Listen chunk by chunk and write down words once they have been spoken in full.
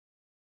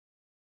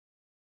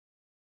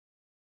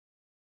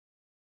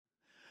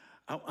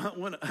I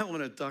want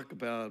to talk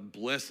about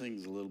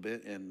blessings a little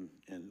bit, and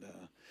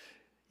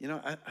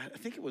I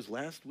think it was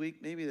last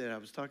week maybe that I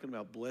was talking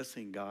about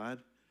blessing God,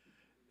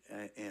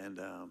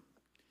 and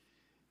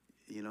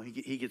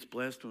he gets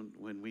blessed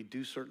when we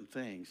do certain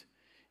things,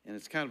 and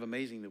it's kind of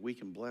amazing that we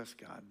can bless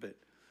God.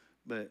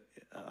 But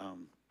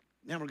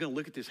now we're going to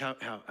look at this how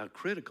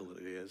critical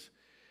it is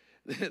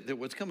that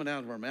what's coming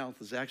out of our mouth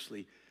is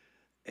actually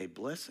a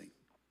blessing,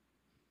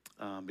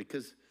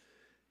 because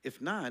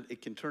if not,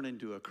 it can turn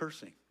into a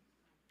cursing.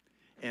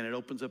 And it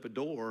opens up a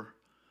door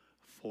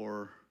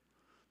for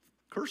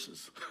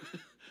curses.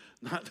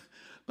 not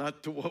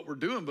to what we're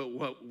doing, but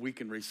what we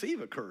can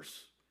receive a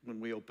curse when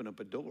we open up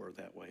a door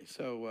that way.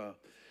 So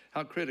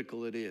how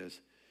critical it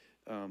is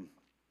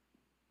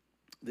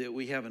that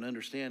we have an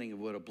understanding of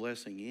what a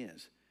blessing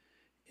is,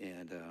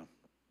 and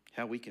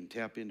how we can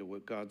tap into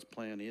what God's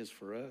plan is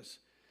for us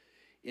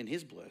in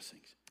his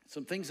blessings.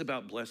 Some things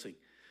about blessing.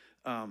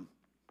 How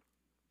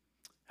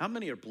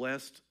many are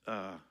blessed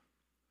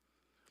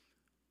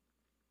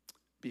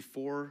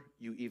before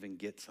you even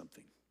get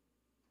something?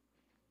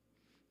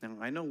 Now,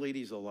 I know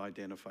ladies will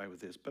identify with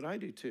this, but I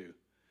do too.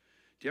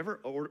 Do you ever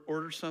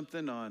order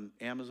something on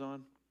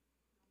Amazon?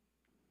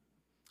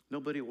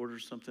 Nobody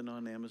orders something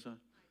on Amazon?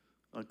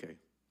 Okay,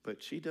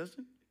 but she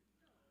doesn't?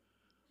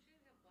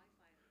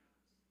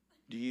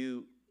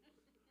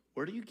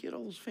 Where do you get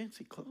all those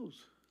fancy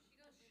clothes?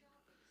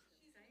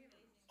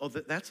 Oh,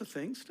 that's a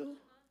thing still?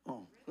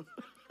 Oh.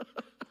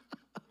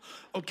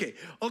 Okay,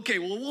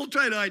 well, we'll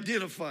try to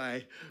identify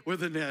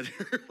with Annette.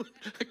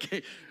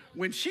 Okay,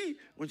 when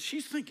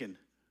she's thinking,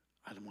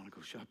 I don't want to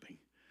go shopping,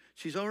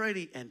 she's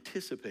already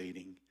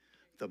anticipating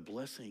the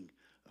blessing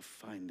of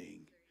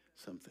finding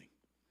something.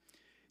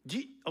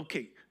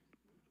 Okay,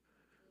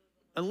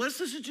 unless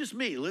this is just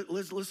me,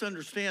 let's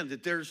understand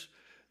that there's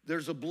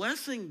a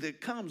blessing that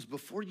comes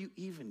before you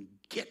even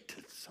get to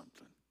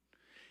something.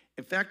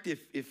 In fact,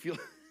 if you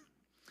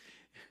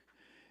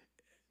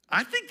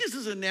I think this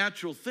is a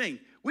natural thing.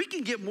 We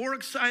can get more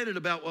excited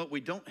about what we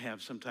don't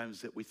have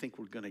sometimes that we think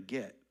we're going to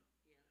get.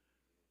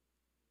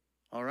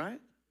 All right?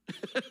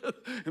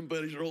 And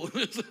Buddy's rolling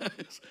his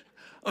eyes.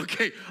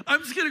 Okay, I'm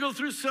just going to go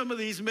through some of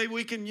these. Maybe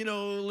we can,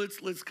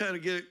 let's kind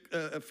of get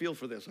a feel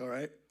for this, all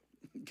right?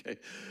 Okay,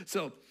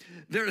 so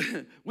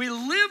we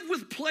live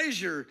with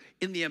pleasure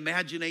in the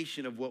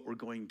imagination of what we're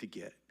going to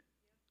get.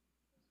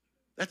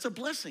 That's a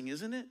blessing,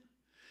 isn't it?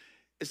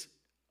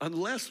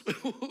 Unless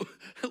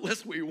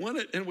we want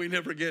it and we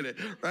never get it,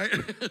 right?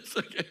 It's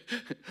okay.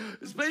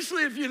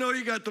 Especially if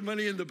you got the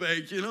money in the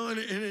bank,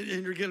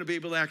 and you're going to be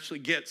able to actually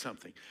get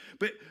something.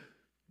 But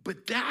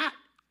that,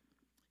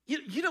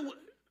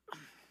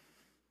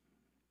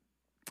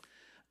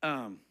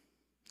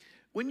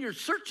 when you're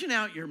searching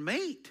out your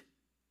mate,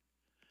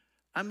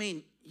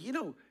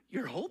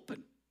 you're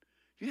hoping.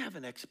 You have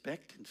an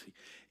expectancy.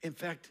 In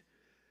fact,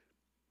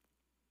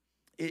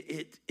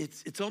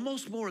 it's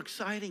almost more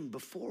exciting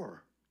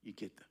before you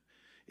get them.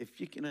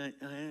 If you can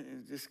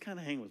just kind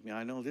of hang with me.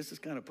 I know this is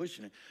kind of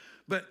pushing it.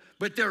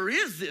 But there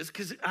is this,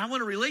 because I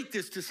want to relate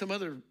this to some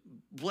other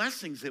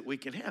blessings that we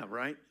can have,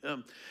 right?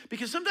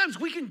 Because sometimes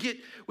we can get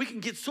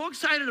so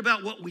excited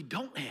about what we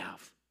don't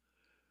have.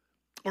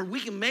 Or we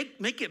can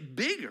make it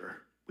bigger.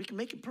 We can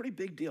make it a pretty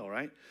big deal,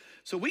 right?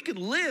 So we can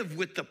live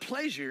with the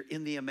pleasure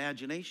in the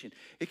imagination.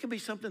 It can be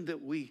something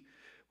that we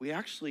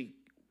actually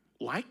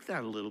like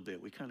that a little bit.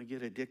 We kind of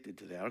get addicted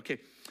to that. Okay,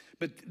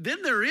 but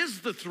then there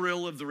is the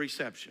thrill of the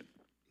reception.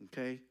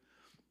 Okay,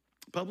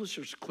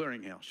 Publishers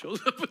Clearinghouse shows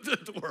up at the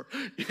door.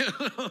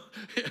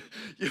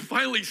 You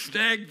finally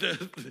snag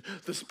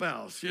the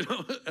spouse,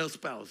 a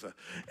spouse,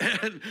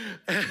 and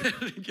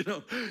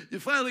you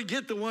finally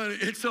get the one.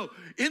 And so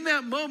in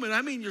that moment,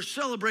 you're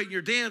celebrating,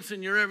 you're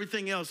dancing, you're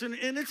everything else, and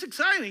it's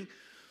exciting.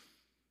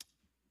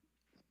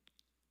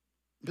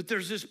 But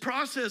there's this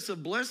process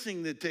of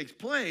blessing that takes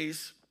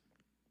place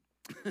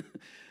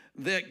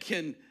that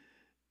can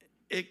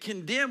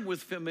dim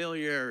with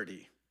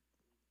familiarity.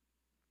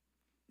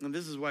 And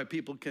this is why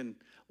people can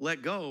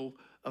let go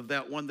of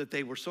that one that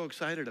they were so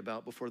excited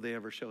about before they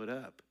ever showed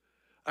up.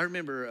 I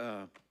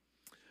remember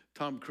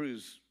Tom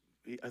Cruise,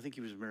 I think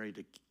he was married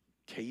to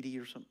Katie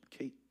or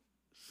something,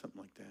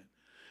 something like that.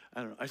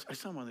 I don't know. I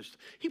saw him on this.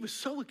 He was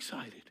so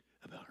excited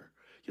about her.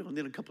 And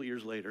then a couple of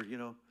years later,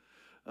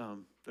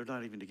 they're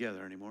not even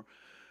together anymore.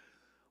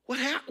 What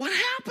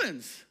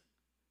happens?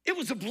 It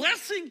was a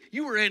blessing.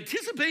 You were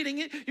anticipating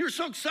it. You were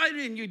so excited,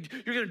 and you're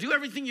going to do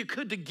everything you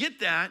could to get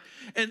that.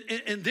 And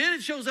then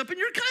it shows up, and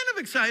you're kind of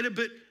excited.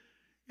 But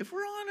if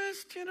we're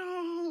honest,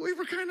 we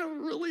were kind of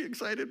really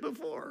excited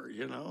before,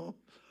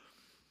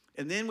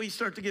 And then we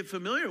start to get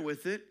familiar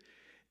with it,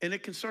 and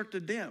it can start to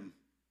dim.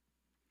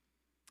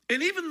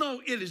 And even though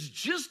it is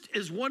just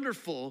as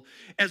wonderful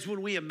as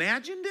when we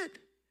imagined it,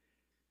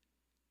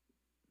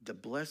 the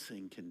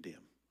blessing can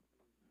dim.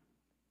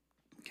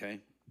 Okay?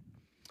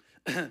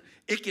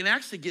 It can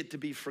actually get to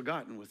be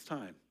forgotten with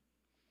time.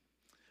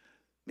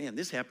 Man,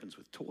 this happens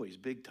with toys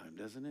big time,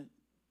 doesn't it?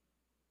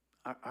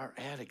 our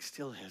attic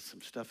still has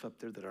some stuff up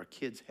there that our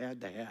kids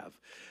had to have.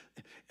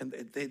 And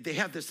they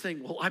have this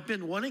thing, well, I've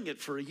been wanting it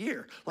for a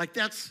year. Like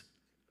that's,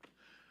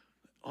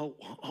 oh,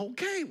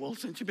 okay. Well,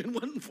 since you've been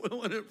wanting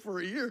it for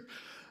a year,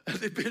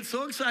 they've been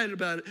so excited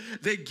about it.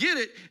 They get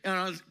it, and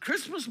on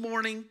Christmas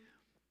morning,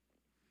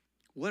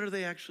 what are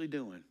they actually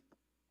doing?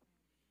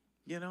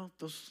 You know,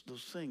 those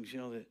things, you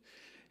know, that,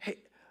 hey,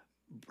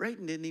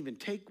 Brayton didn't even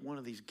take one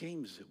of these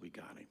games that we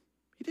got him.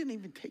 He didn't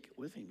even take it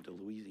with him to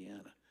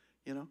Louisiana,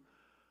 you know.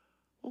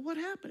 Well, what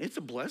happened? It's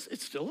a blessing.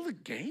 It's still a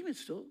game.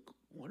 It's still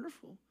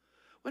wonderful.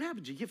 What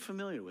happens? You get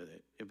familiar with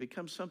it. It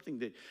becomes something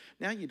that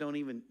now you don't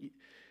even,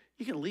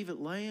 you can leave it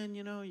laying,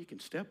 you know. You can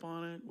step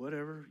on it,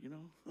 whatever, you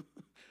know.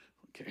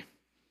 Okay.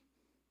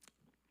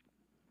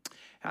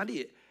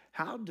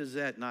 How does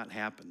that not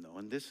happen, though?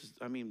 And this is,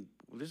 I mean,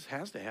 this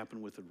has to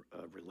happen with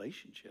a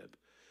relationship.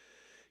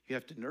 You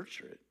have to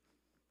nurture it.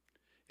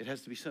 It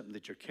has to be something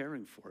that you're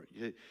caring for.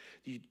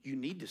 You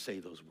need to say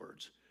those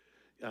words.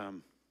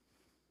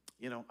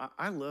 You know,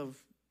 I love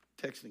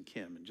texting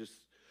Kim and just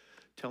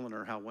telling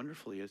her how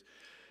wonderful he is.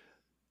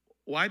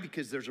 Why?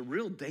 Because there's a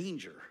real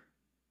danger.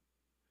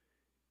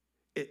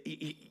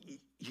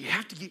 You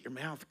have to get your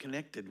mouth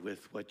connected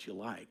with what you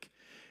like.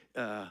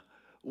 And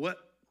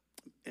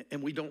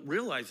we don't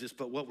realize this,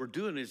 but what we're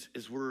doing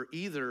is we're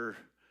either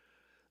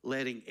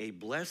letting a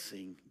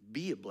blessing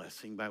be a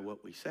blessing by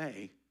what we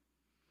say,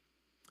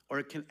 or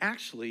it can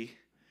actually,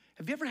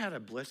 have you ever had a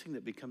blessing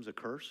that becomes a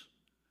curse?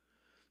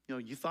 You know,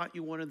 you thought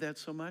you wanted that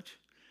so much.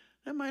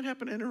 That might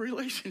happen in a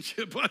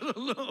relationship. I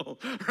don't know,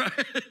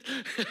 right?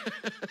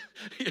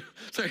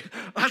 It's like,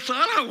 I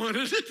thought I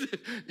wanted it.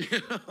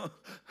 You know?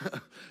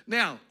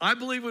 Now, I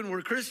believe when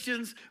we're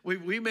Christians,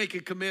 we make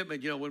a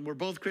commitment. You know, when we're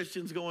both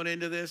Christians going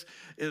into this,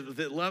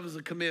 that love is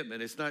a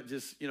commitment. It's not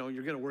just, you know,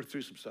 you're going to work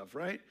through some stuff,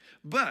 right?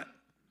 But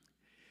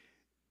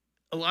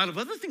a lot of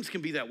other things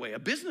can be that way. A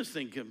business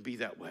thing can be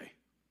that way.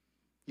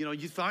 You know,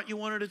 you thought you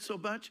wanted it so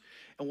much,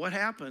 and what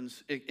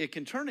happens, it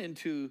can turn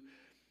into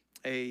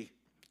a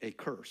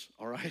curse,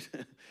 all right?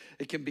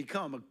 It can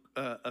become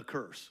a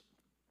curse.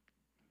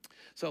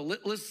 So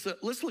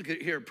let's look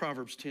at here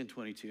Proverbs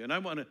 10:22. And I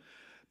want to,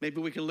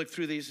 maybe we can look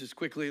through these as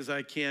quickly as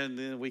I can,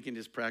 then we can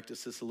just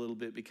practice this a little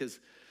bit,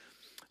 because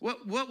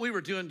what we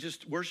were doing,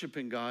 just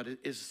worshiping God,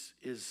 is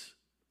it's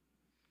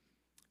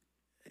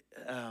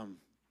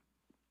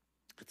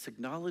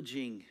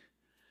acknowledging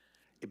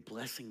a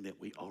blessing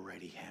that we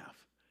already have.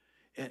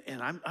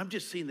 And I'm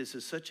just seeing this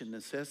as such a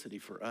necessity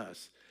for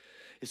us.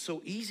 It's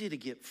so easy to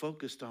get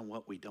focused on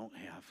what we don't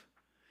have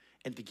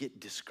and to get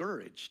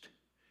discouraged,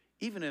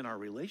 even in our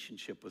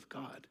relationship with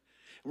God.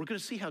 And we're going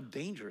to see how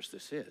dangerous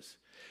this is.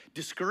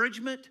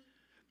 Discouragement,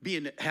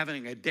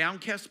 having a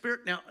downcast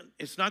spirit. Now,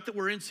 it's not that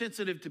we're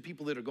insensitive to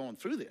people that are going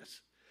through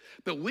this,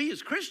 but we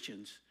as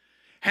Christians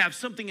have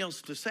something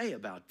else to say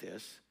about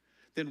this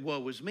than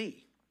woe is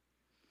me.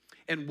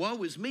 And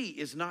woe is me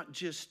is not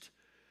just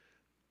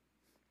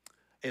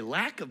a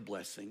lack of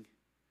blessing,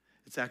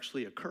 it's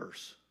actually a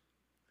curse.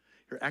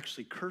 You're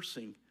actually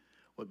cursing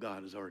what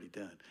God has already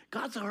done.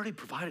 God's already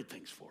provided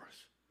things for us.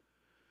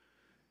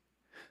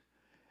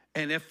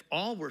 And if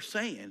all we're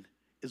saying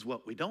is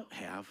what we don't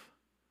have,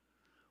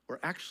 we're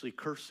actually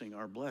cursing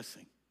our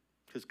blessing,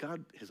 because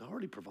God has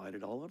already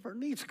provided all of our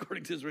needs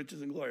according to his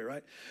riches and glory,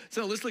 right?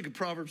 So let's look at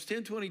Proverbs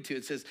 10:22.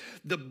 It says,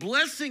 the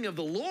blessing of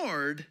the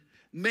Lord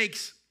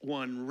makes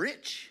one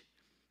rich.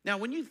 Now,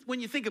 when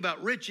you think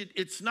about rich,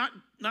 it's not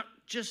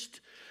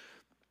just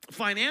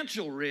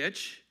financial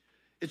rich.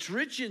 It's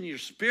rich in your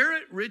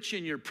spirit, rich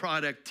in your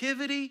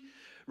productivity,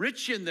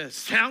 rich in the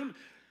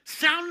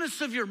soundness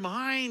of your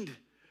mind.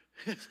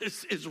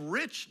 It's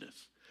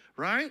richness,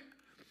 right?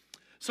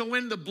 So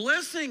when the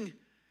blessing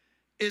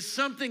is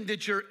something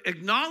that you're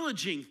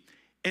acknowledging,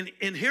 and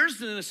here's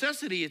the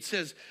necessity, it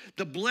says,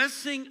 the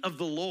blessing of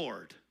the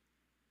Lord.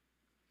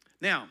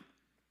 Now,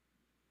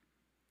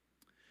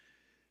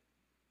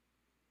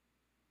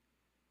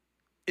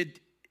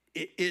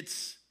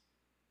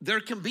 there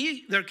can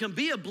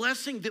be a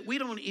blessing that we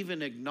don't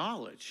even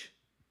acknowledge.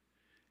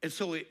 And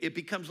so it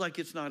becomes like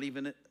it's not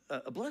even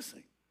a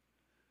blessing.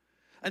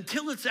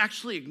 Until it's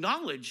actually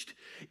acknowledged,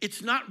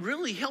 it's not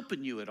really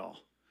helping you at all.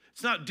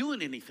 It's not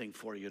doing anything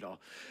for you at all.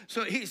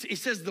 So he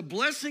says the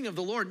blessing of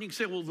the Lord. And you can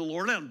say, well, the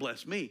Lord hasn't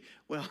blessed me.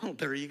 Well,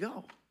 there you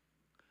go.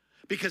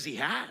 Because he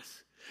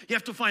has. You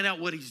have to find out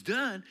what he's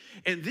done.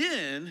 And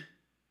then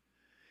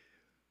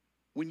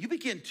when you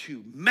begin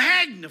to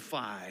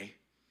magnify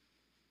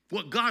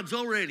what God's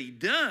already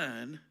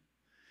done,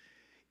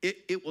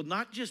 it will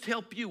not just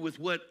help you with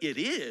what it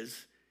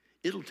is,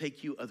 it'll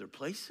take you other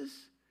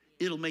places.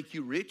 It'll make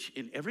you rich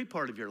in every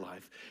part of your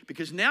life,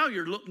 because now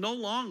you're no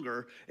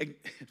longer,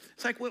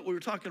 it's like what we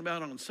were talking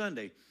about on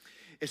Sunday.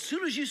 As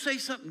soon as you say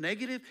something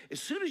negative, as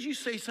soon as you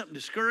say something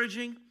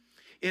discouraging,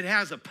 it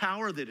has a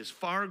power that is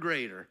far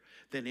greater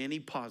than any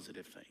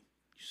positive thing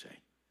you say.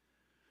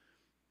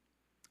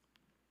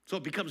 So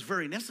it becomes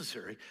very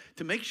necessary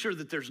to make sure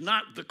that there's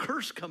not the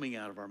curse coming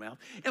out of our mouth,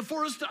 and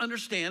for us to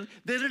understand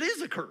that it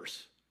is a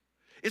curse.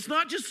 It's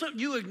not just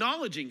you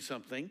acknowledging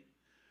something,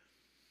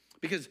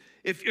 Because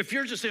if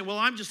you're just saying, well,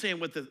 I'm just saying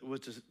what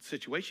the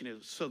situation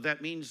is, so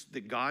that means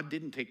that God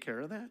didn't take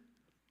care of that?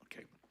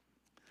 Okay.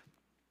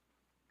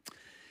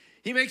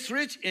 He makes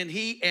rich and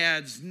he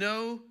adds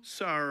no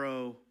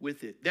sorrow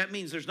with it. That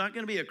means there's not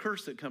going to be a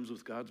curse that comes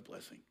with God's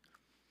blessing.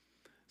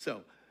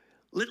 So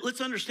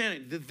let's understand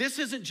it, that this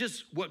isn't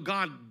just what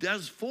God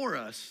does for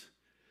us,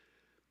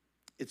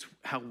 it's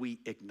how we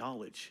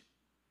acknowledge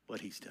what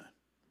he's done.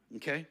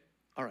 Okay?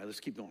 All right, let's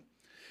keep going.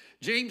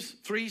 James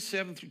 3,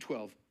 7 through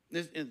 12.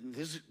 This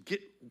is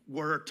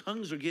where our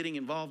tongues are getting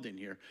involved in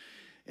here.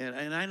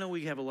 And I know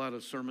we have a lot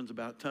of sermons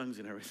about tongues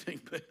and everything,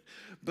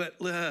 but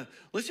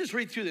let's just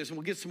read through this and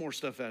we'll get some more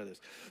stuff out of this.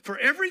 For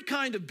every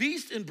kind of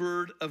beast and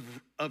bird,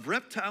 of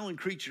reptile and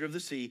creature of the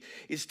sea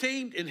is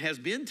tamed and has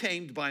been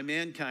tamed by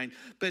mankind,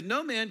 but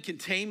no man can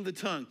tame the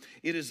tongue.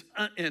 It is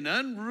an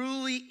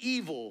unruly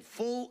evil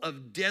full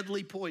of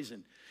deadly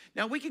poison.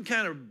 Now we can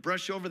kind of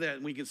brush over that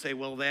and we can say,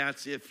 well,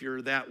 that's if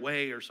you're that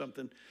way or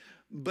something.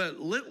 But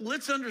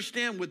let's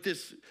understand what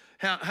this,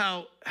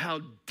 how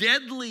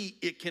deadly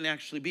it can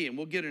actually be. And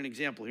we'll get an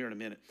example here in a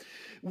minute.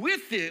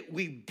 With it,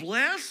 we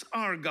bless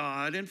our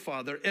God and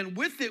Father, and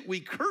with it, we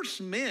curse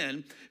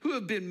men who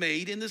have been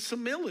made in the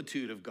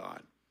similitude of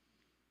God.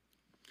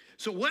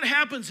 So what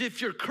happens if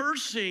you're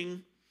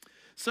cursing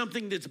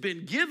something that's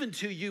been given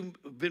to you,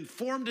 been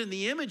formed in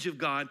the image of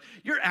God?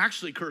 You're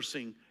actually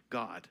cursing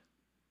God.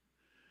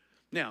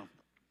 Now,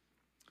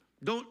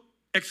 don't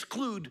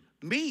exclude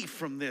me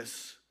from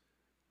this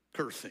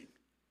cursing.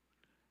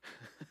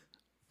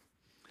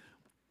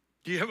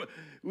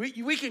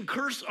 We can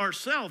curse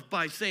ourselves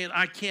by saying,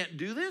 I can't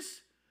do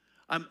this.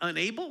 I'm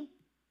unable,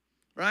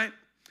 right?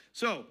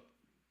 So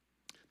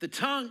the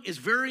tongue is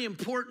very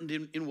important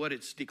in what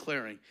it's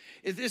declaring.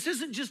 This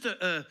isn't just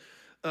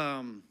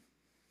well,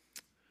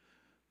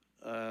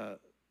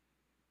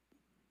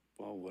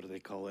 what do they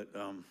call it?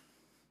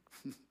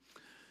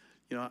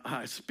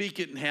 I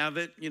speak it and have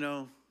it,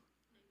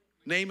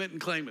 name it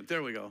and claim it.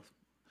 There we go.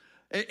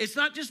 It's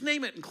not just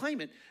name it and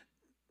claim it.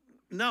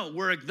 No,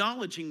 we're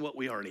acknowledging what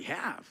we already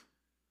have.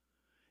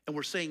 And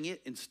we're saying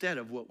it instead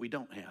of what we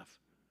don't have.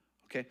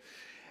 Okay?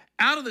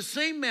 Out of the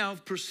same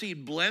mouth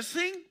proceed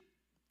blessing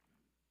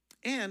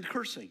and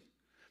cursing.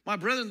 My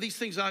brethren, these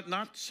things ought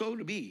not so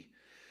to be.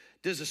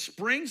 Does a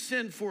spring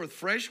send forth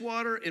fresh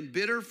water and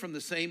bitter from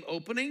the same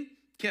opening?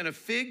 Can a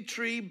fig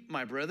tree,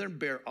 my brethren,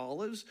 bear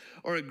olives,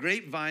 or a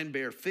grapevine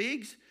bear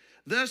figs?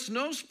 Thus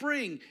no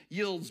spring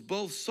yields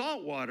both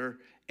salt water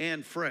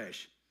and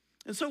fresh.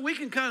 And so we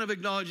can kind of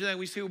acknowledge that.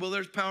 We see, well,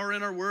 there's power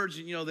in our words.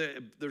 And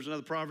there's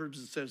another Proverbs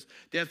that says,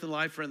 death and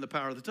life are in the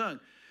power of the tongue.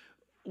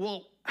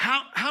 Well,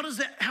 how's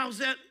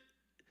that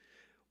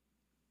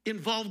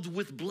involved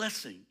with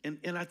blessing?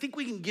 And I think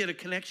we can get a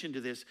connection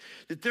to this,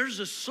 that there's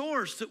a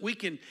source that we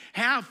can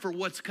have for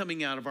what's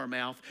coming out of our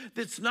mouth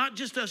that's not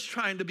just us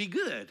trying to be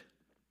good,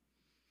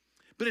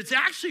 but it's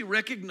actually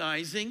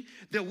recognizing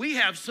that we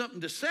have something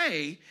to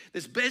say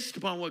that's based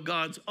upon what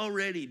God's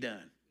already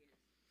done.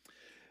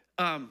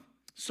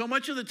 So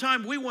much of the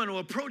time we want to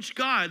approach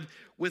God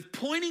with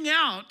pointing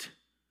out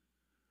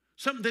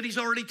something that he's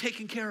already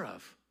taken care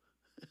of.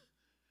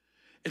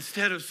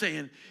 Instead of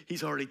saying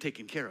he's already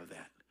taken care of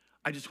that.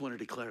 I just want to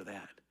declare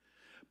that.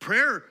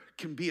 Prayer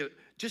can be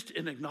just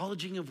an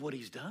acknowledging of what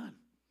he's done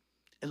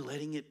and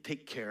letting it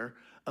take care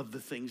of the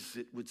things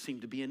that would seem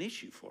to be an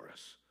issue for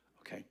us.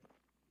 Okay?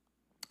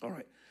 All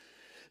right.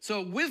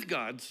 So with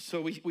God,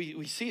 so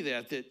we see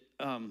that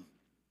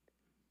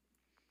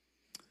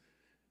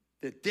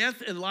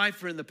death and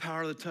life are in the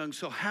power of the tongue.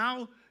 So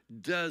how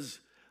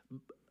does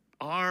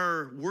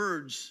our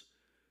words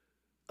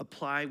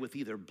apply with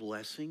either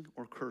blessing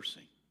or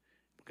cursing?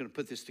 We're going to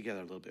put this together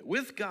a little bit.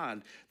 With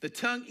God, the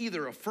tongue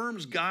either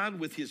affirms God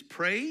with his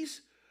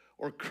praise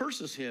or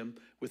curses him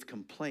with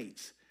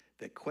complaints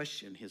that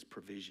question his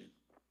provision.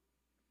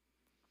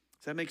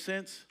 Does that make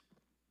sense?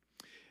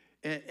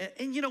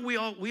 And we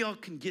all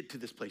can get to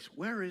this place.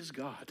 Where is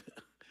God?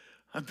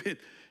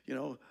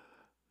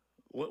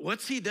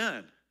 What's he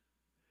done?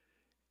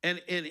 And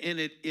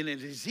it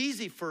is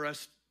easy for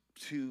us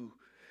to,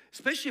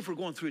 especially if we're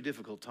going through a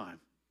difficult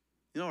time.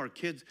 Our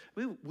kids,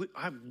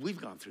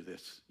 we've gone through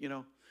this,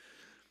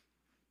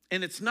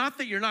 And it's not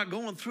that you're not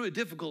going through a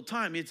difficult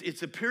time.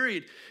 It's a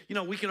period,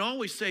 we can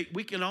always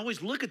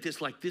look at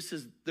this like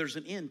there's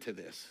an end to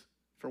this,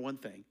 for one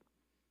thing.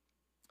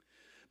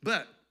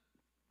 But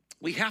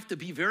we have to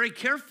be very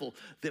careful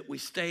that we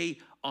stay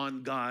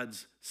on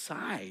God's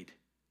side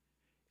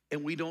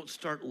and we don't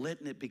start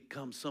letting it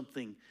become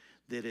something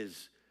that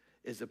is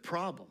a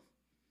problem.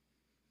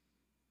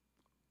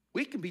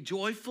 We can be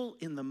joyful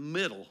in the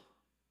middle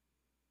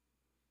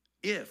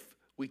if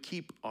we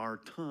keep our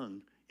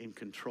tongue in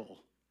control.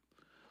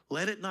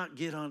 Let it not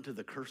get onto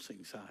the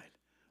cursing side,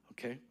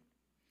 okay?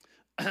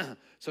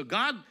 So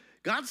God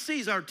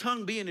sees our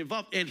tongue being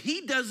involved, and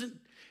he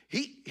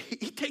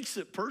takes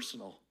it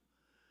personal.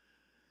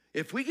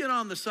 If we get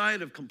on the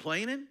side of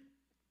complaining,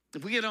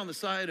 if we get on the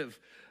side of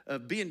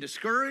being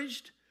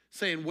discouraged,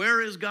 saying,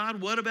 where is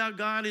God? What about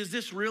God? Is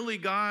this really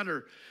God?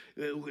 Or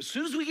as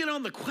soon as we get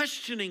on the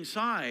questioning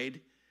side,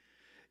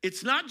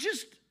 it's not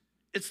just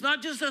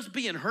us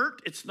being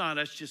hurt. It's not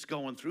us just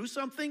going through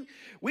something.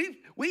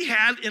 We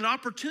had an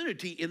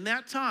opportunity in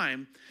that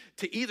time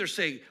to either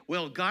say,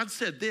 well, God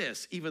said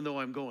this, even though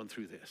I'm going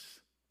through this,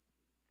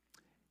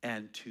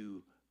 and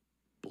to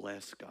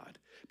bless God.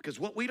 Because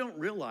what we don't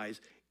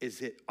realize is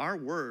that our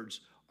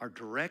words are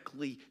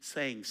directly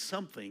saying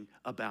something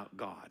about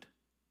God.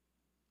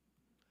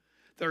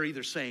 They're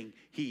either saying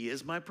he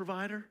is my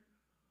provider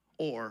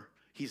or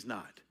he's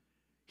not.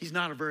 He's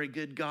not a very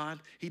good God.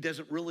 He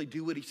doesn't really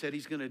do what he said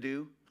he's going to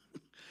do.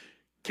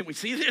 Can we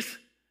see this?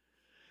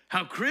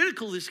 How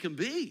critical this can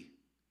be.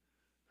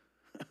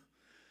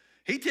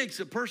 He takes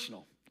it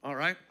personal, all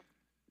right?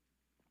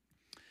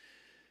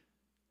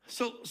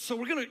 So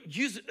we're going to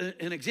use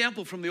an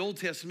example from the Old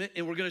Testament,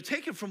 and we're going to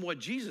take it from what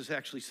Jesus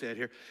actually said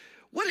here.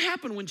 What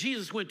happened when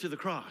Jesus went to the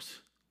cross?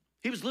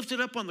 He was lifted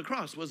up on the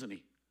cross, wasn't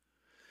he?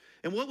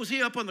 And what was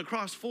he up on the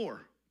cross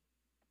for?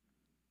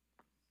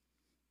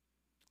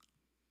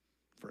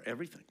 For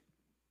everything.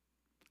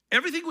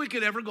 Everything we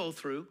could ever go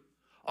through,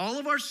 all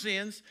of our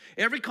sins,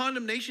 every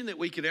condemnation that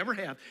we could ever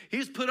have, he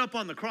was put up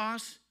on the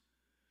cross.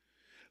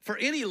 For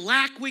any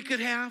lack we could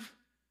have,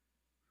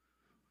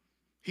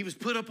 he was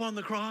put up on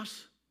the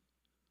cross.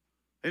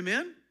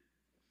 Amen?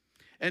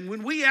 And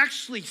when we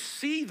actually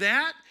see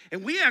that,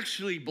 and we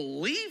actually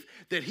believe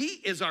that he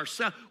is our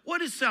salvation.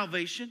 What is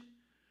salvation?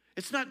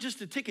 It's not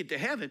just a ticket to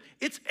heaven.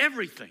 It's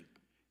everything.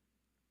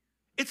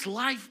 It's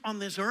life on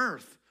this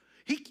earth.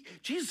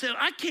 Jesus said,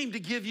 I came to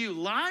give you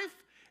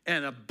life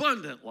and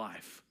abundant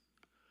life.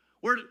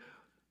 Where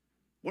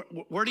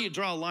do you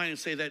draw a line and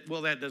say that,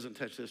 well, that doesn't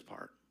touch this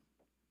part?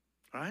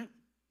 All right?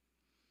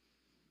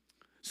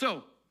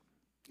 So,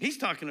 he's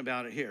talking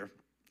about it here.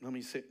 Let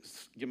me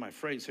give my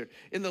phrase here.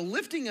 In the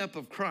lifting up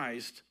of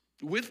Christ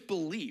with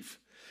belief.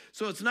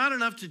 So it's not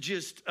enough to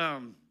just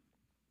to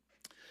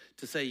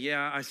say,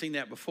 yeah, I've seen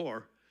that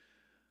before.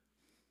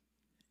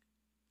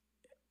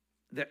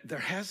 There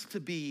has to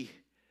be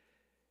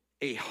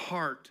a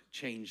heart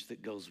change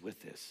that goes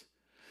with this.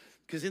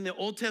 Because in the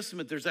Old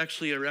Testament, there's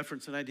actually a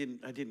reference, and I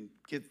didn't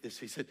get this.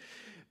 He said,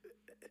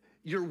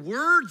 your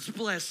words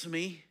bless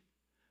me,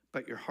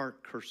 but your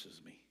heart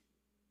curses me.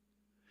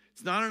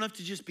 It's not enough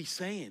to just be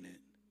saying it.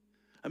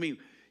 I mean,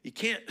 you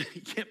can't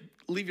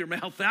leave your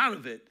mouth out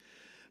of it,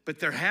 but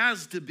there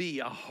has to be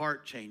a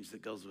heart change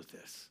that goes with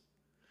this.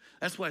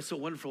 That's why it's so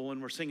wonderful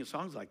when we're singing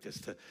songs like this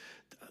to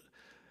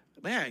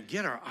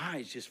get our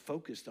eyes just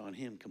focused on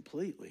him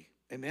completely.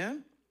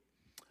 Amen?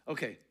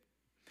 Okay.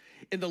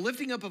 In the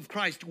lifting up of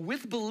Christ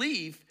with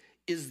belief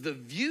is the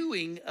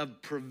viewing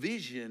of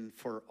provision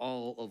for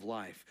all of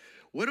life.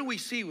 What do we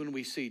see when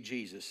we see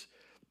Jesus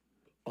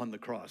on the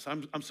cross?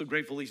 I'm so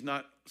grateful he's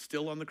not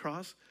still on the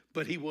cross,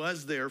 but he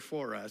was there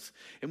for us.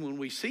 And when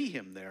we see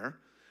him there,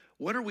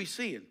 what are we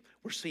seeing?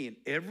 We're seeing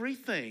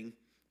everything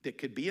that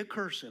could be a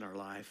curse in our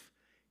life,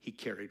 he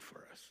carried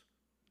for us,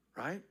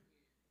 right?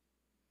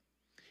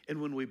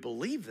 And when we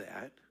believe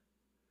that,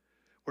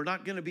 we're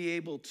not going to be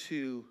able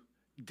to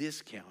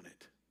discount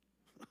it.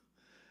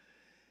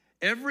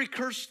 Every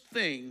cursed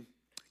thing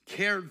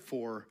cared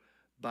for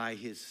by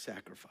his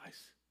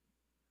sacrifice.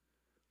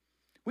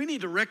 We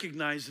need to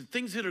recognize that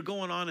things that are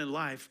going on in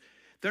life,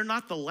 they're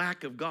not the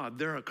lack of God,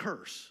 they're a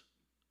curse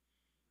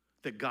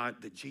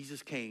that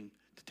Jesus came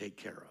to take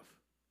care of.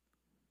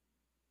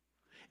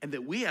 And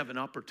that we have an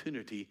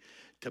opportunity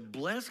to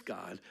bless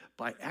God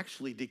by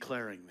actually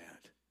declaring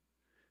that.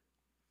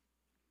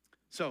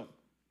 So,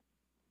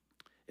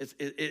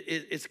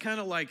 it's kind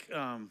of like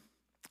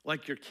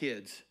your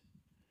kids.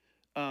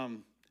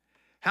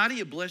 How do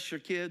you bless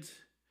your kids?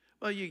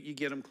 Well, you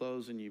get them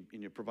clothes and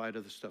you provide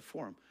other stuff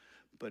for them.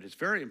 But it's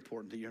very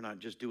important that you're not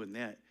just doing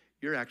that.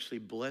 You're actually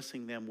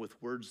blessing them with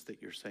words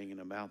that you're saying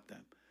about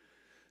them.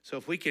 So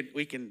if we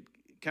can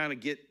kind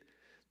of get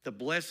the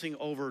blessing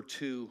over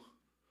to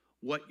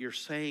what you're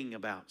saying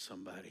about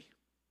somebody,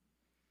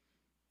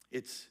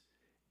 it's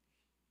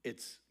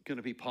going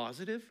to be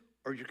positive,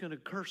 or you're going to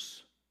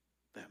curse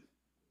them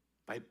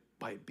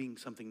by being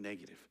something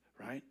negative,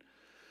 right?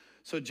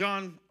 So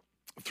John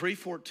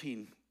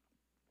 3:14,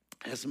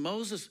 as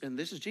Moses, and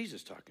this is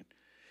Jesus talking,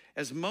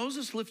 as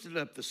Moses lifted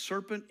up the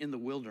serpent in the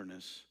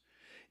wilderness,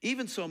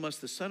 even so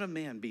must the Son of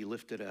Man be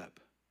lifted up,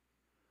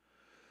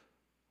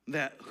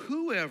 that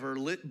whoever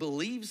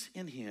believes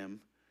in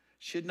him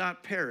should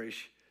not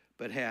perish,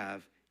 but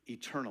have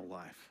eternal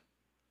life.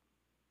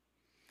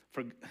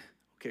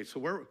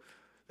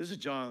 This is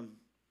John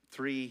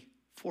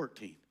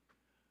 3:14.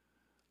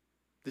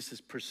 This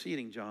is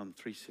preceding John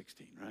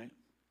 3:16, right?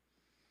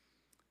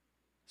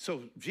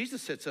 So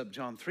Jesus sets up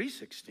John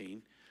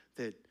 3:16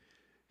 that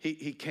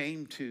he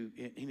came to,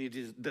 and he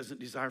doesn't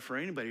desire for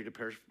anybody to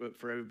perish, but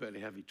for everybody to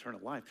have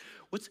eternal life.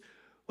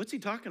 What's he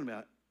talking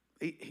about?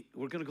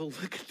 We're going to go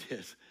look at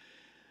this.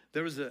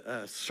 There was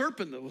a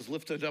serpent that was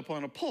lifted up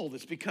on a pole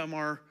that's become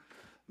our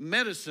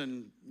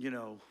medicine,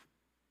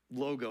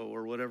 logo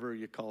or whatever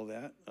you call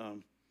that.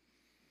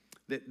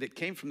 that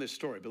came from this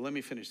story, but let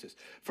me finish this.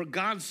 For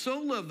God so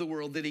loved the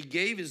world that he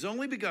gave his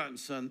only begotten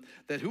Son,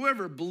 that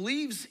whoever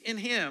believes in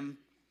him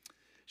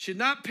should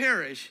not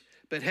perish,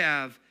 but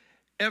have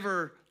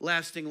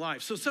everlasting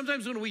life. So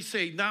sometimes when we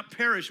say not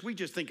perish, we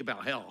just think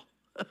about hell.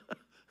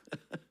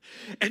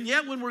 And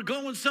yet when we're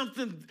going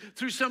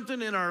through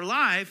something in our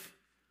life,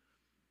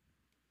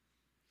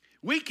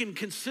 we can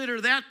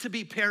consider that to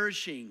be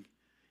perishing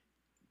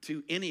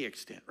to any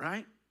extent,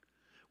 right?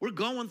 We're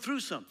going through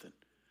something.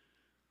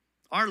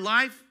 Our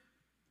life,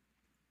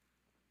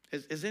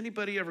 has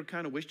anybody ever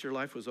kind of wished your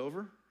life was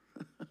over?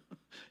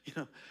 You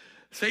know,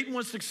 Satan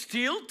wants to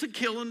steal, to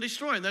kill, and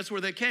destroy, and that's where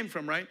they came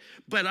from, right?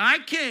 But I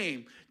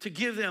came to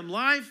give them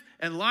life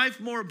and life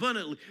more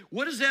abundantly.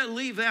 What does that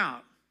leave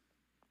out?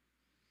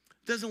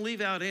 It doesn't leave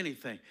out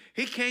anything.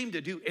 He came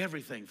to do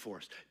everything for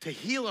us, to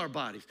heal our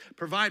bodies,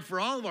 provide for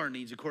all of our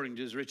needs according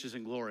to his riches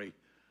and glory,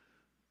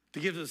 to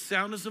give us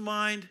soundness of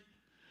mind,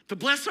 to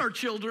bless our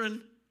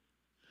children,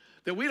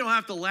 that we don't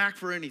have to lack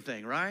for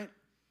anything, right?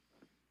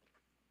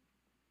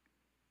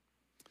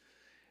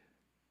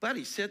 But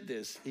he said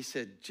this, he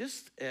said,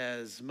 just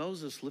as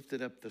Moses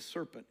lifted up the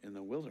serpent in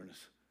the wilderness.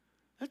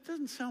 That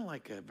doesn't sound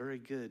like a very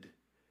good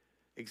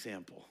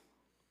example,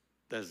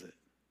 does it?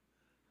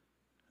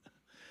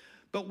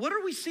 But what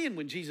are we seeing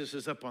when Jesus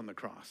is up on the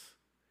cross?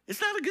 It's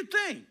not a good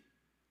thing.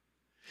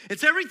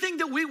 It's everything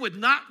that we would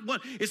not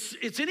want.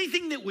 It's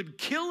anything that would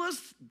kill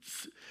us,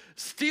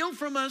 steal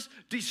from us,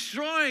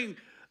 destroying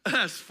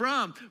us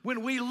from.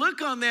 When we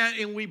look on that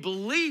and we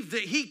believe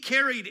that he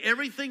carried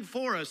everything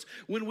for us,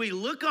 when we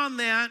look on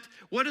that,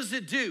 what does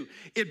it do?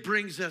 It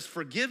brings us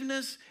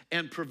forgiveness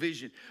and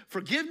provision.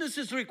 Forgiveness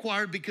is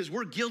required because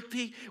we're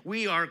guilty.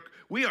 We are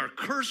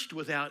cursed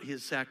without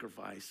his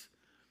sacrifice.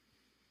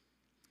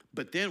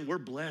 But then we're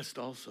blessed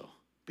also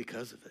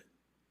because of it.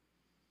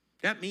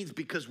 That means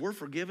because we're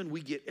forgiven,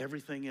 we get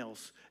everything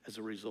else as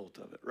a result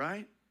of it,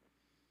 right?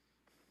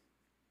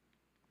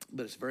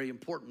 But it's very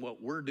important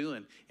what we're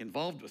doing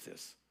involved with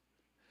this.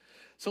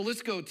 So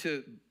let's go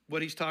to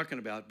what he's talking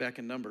about back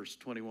in Numbers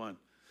 21.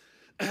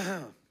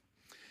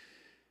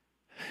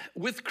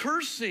 With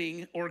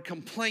cursing or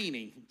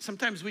complaining,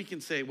 sometimes we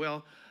can say,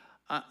 well,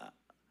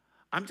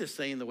 I'm just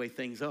saying the way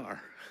things are.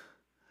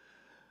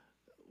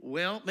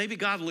 Well, maybe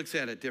God looks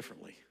at it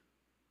differently.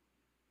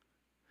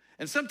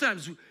 And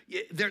sometimes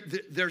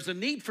there's a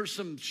need for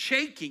some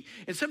shaking.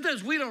 And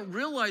sometimes we don't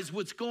realize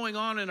what's going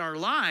on in our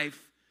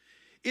life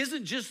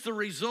isn't just the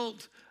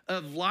result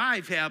of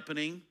life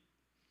happening.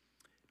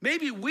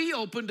 Maybe we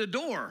opened a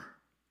door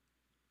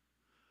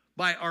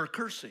by our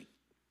cursing.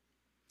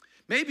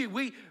 Maybe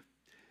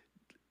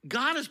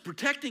God is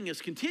protecting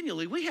us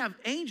continually. We have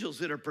angels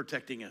that are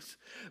protecting us.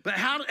 But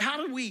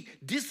how do we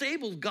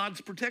disable God's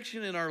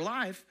protection in our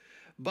life?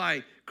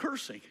 By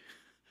cursing.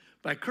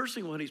 By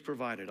cursing what he's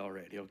provided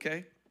already,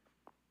 okay?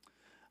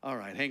 All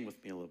right, hang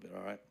with me a little bit,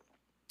 all right?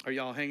 Are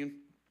y'all hanging?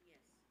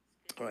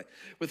 Yes. All right.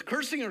 With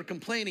cursing or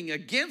complaining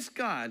against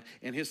God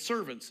and his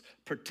servants,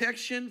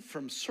 protection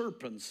from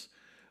serpents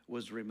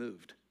was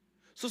removed.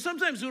 So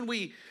sometimes when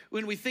we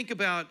think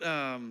about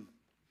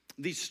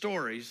these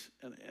stories,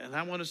 and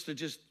I want us to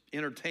just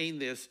entertain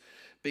this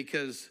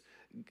because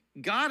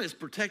God is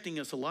protecting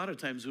us a lot of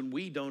times when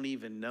we don't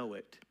even know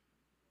it.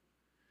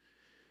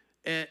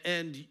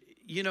 And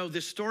you know,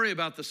 this story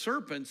about the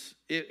serpents,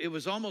 it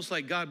was almost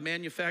like God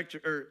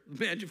manufactured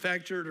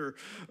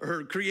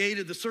or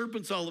created the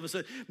serpents all of a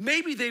sudden.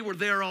 Maybe they were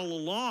there all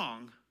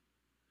along,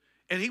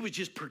 and he was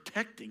just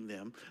protecting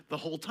them the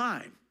whole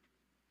time.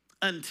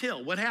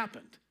 Until what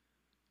happened?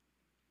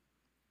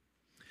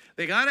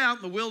 They got out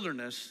in the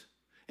wilderness,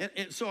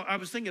 and so I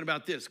was thinking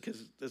about this,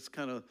 because that's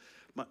kind of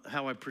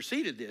how I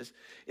preceded this,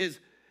 is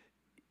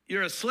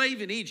you're a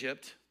slave in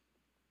Egypt,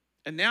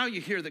 and now you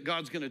hear that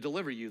God's going to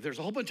deliver you. There's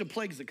a whole bunch of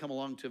plagues that come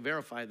along to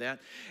verify that.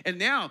 And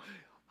now,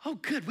 oh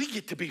good, we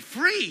get to be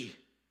free.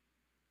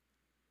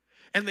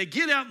 And they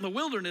get out in the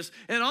wilderness,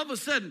 and all of a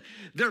sudden,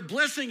 their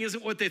blessing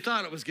isn't what they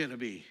thought it was going to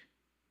be.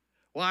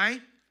 Why?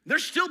 They're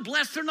still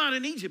blessed. They're not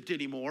in Egypt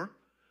anymore.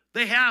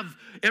 They have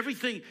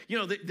everything. You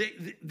know,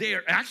 they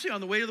are actually on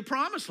the way to the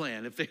promised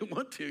land if they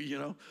want to, you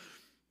know.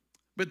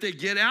 But they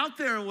get out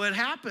there, and what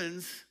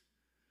happens?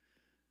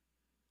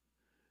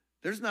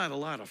 There's not a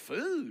lot of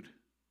food.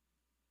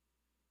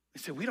 They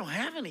said, we don't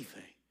have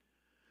anything.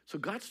 So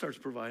God starts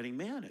providing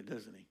manna,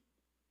 doesn't he?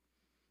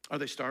 Are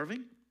they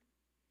starving?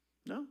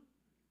 No.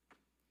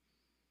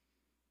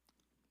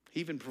 He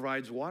even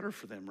provides water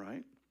for them,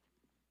 right?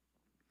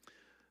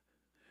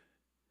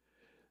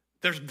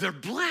 They're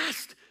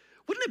blessed.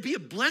 Wouldn't it be a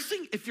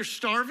blessing if you're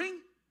starving?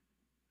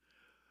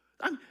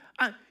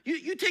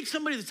 You take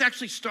somebody that's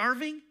actually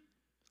starving,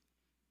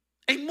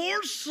 a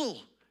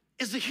morsel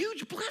is a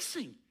huge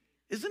blessing,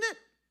 isn't it?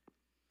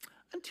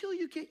 Until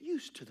you get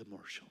used to the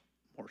morsel.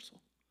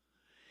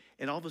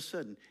 And all of a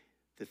sudden,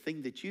 the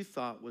thing that you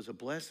thought was a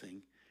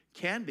blessing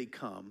can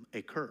become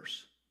a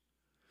curse.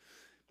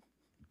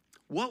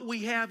 What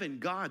we have in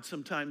God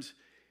sometimes,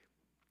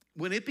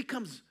 when it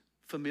becomes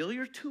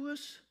familiar to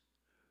us,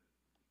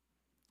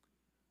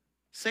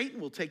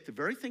 Satan will take the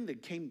very thing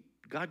that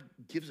God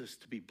gives us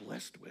to be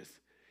blessed with,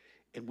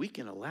 and we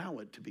can allow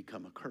it to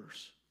become a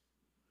curse.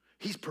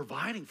 He's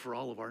providing for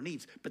all of our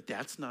needs, but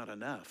that's not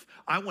enough.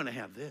 I want to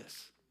have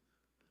this.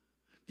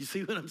 You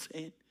see what I'm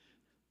saying?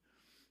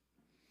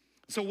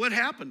 So what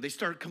happened? They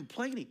started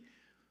complaining.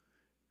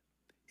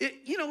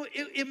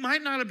 It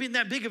might not have been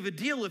that big of a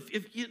deal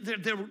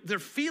if they're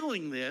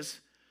feeling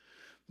this,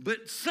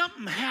 but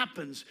something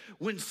happens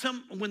when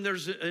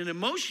there's an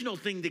emotional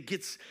thing that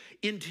gets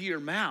into your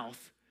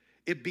mouth.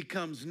 It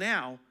becomes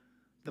now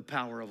the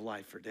power of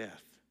life or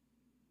death.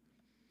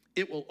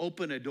 It will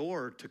open a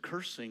door to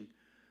cursing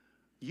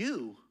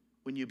you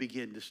when you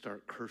begin to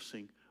start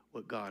cursing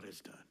what God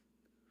has done.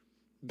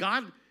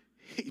 God,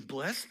 he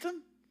blessed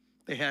them.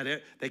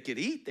 They could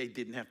eat. They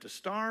didn't have to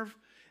starve.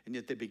 And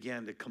yet they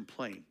began to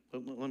complain.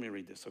 Let me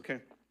read this,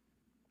 okay?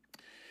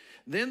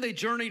 Then they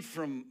journeyed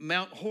from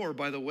Mount Hor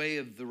by the way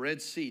of the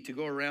Red Sea to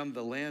go around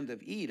the land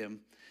of Edom,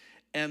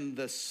 and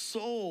the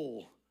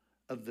soul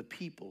of the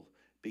people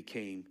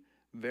became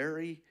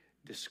very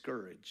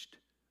discouraged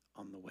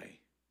on the way.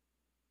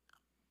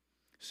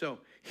 So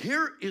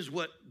here is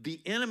what the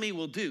enemy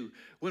will do.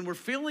 When we're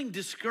feeling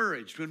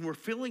discouraged, when we're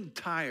feeling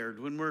tired,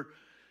 when we're,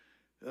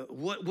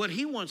 what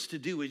he wants to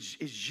do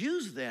is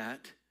use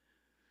that.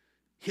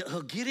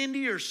 He'll get into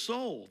your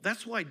soul.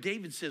 That's why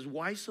David says,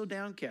 why so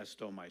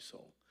downcast, O my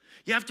soul?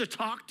 You have to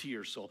talk to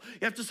your soul.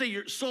 You have to say,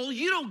 your soul,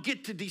 you don't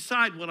get to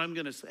decide what I'm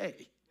going to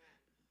say.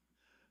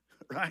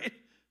 Right?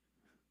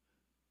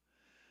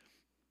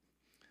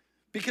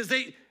 Because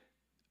they,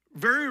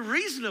 very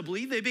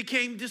reasonably, they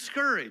became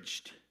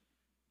discouraged.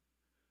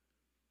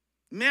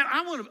 Man,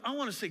 I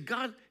want to say,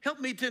 God,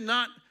 help me to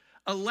not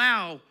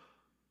allow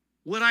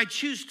what I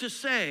choose to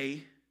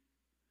say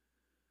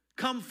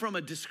come from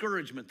a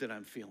discouragement that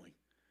I'm feeling.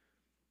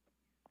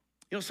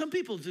 You know, some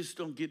people just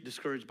don't get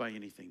discouraged by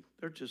anything.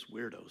 They're just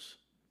weirdos.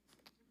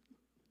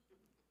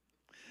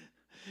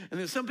 And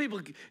then some people,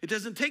 it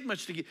doesn't take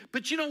much to get.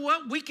 But you know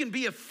what? We can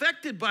be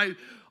affected by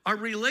our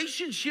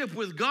relationship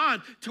with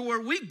God to where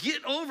we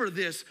get over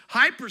this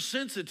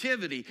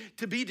hypersensitivity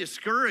to be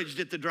discouraged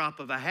at the drop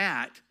of a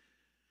hat.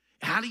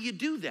 How do you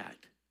do that?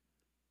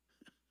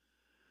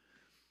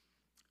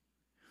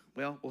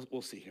 Well,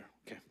 we'll see here.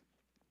 Okay.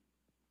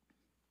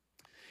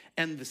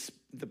 And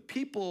the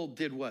people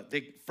did what?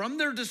 From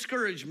their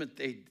discouragement,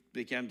 they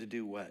began to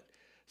do what?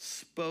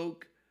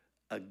 Spoke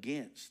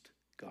against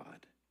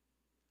God.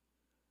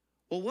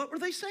 Well, what were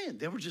they saying?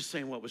 They were just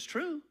saying what was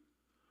true.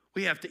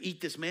 We have to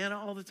eat this manna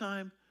all the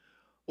time.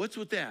 What's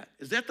with that?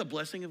 Is that the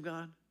blessing of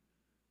God?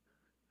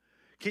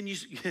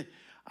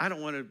 I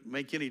don't want to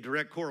make any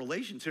direct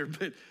correlations here,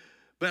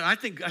 but I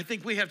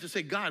think we have to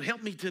say, God,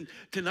 help me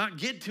to not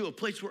get to a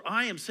place where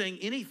I am saying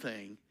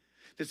anything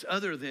that's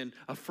other than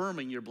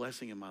affirming your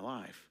blessing in my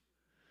life.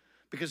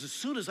 Because as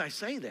soon as I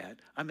say that,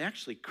 I'm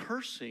actually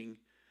cursing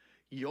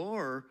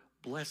your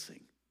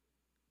blessing.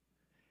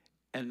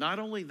 And not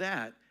only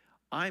that,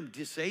 I'm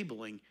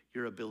disabling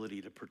your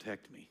ability to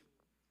protect me.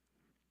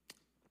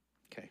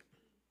 Okay.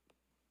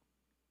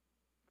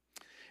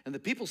 And the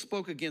people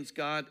spoke against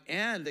God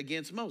and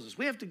against Moses.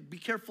 We have to be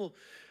careful.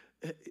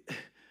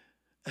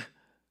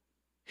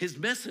 His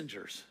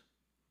messengers.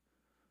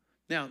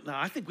 Now,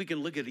 I think we can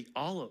look at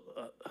all of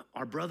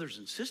our brothers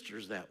and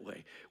sisters that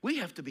way. We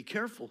have to be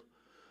careful.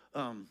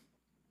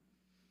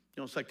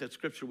 It's like that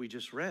scripture we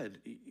just read,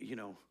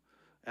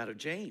 out of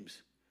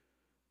James.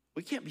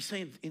 We can't be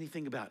saying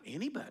anything about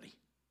anybody.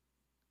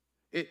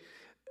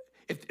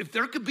 If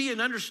there could be an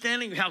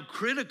understanding of how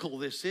critical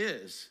this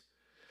is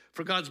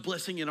for God's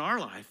blessing in our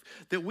life,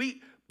 that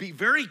we be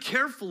very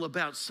careful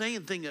about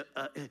saying things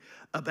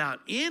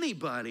about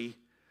anybody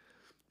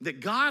that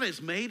God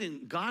has made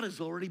and God has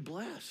already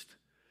blessed.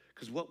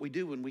 Because what we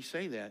do when we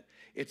say that,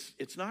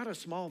 it's not a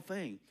small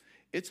thing.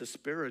 It's a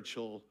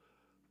spiritual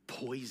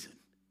poison.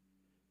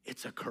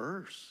 It's a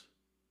curse.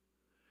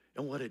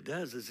 And what it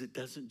does is it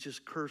doesn't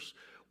just curse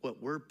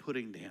what we're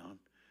putting down.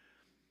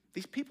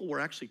 These people were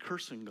actually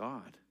cursing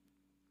God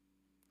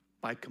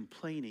by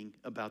complaining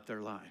about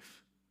their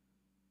life.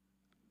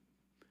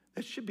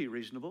 That should be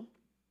reasonable,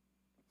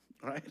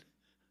 right?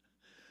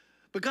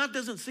 But God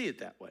doesn't see it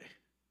that way.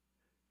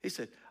 He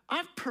said,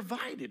 I've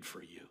provided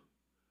for you.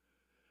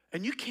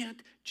 And you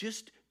can't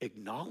just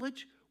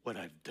acknowledge what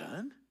I've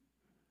done?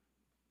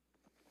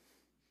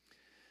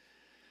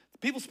 The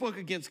people spoke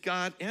against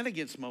God and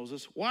against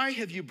Moses. Why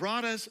have you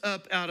brought us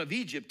up out of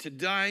Egypt to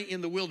die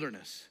in the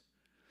wilderness?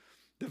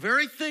 The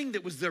very thing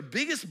that was their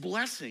biggest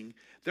blessing,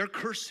 they're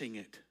cursing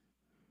it.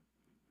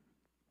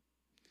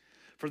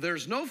 For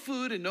there's no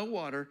food and no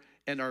water,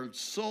 and our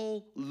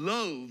soul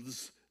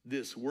loathes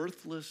this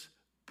worthless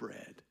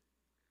bread.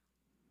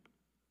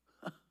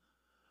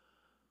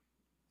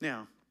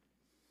 Now,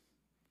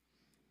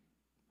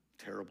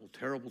 terrible,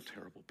 terrible,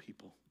 terrible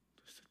people.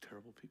 Just a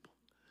terrible people.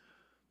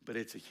 But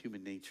it's a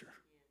human nature.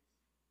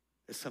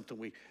 It's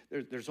something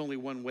there's only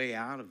one way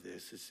out of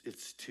this.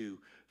 It's to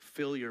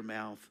fill your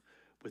mouth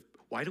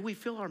Why do we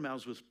fill our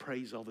mouths with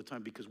praise all the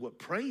time? Because what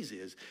praise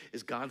is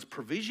God's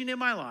provision in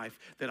my life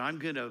that I'm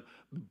going to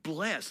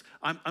bless.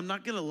 I'm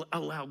not going to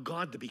allow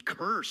God to be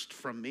cursed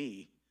from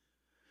me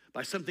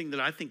by something that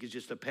I think is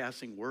just a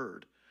passing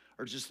word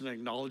or just an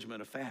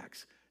acknowledgement of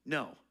facts.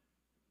 No.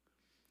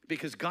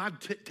 Because God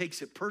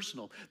takes it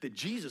personal that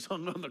Jesus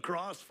hung on the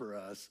cross for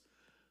us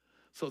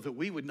so that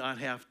we would not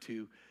have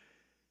to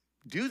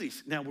do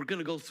these. Now, we're going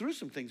to go through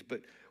some things,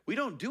 but we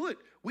don't do it.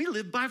 We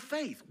live by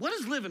faith. What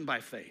is living by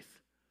faith?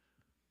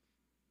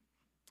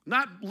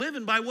 Not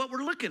living by what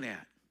we're looking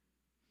at.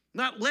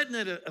 Not letting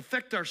it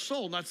affect our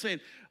soul. Not saying,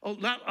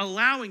 not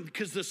allowing,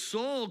 because the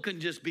soul can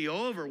just be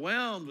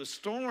overwhelmed with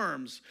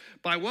storms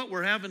by what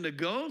we're having to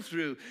go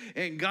through.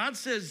 And God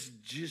says,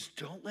 just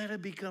don't let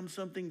it become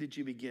something that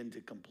you begin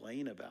to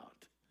complain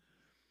about.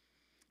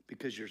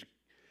 Because your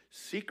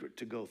secret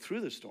to go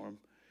through the storm,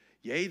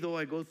 yea, though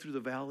I go through the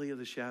valley of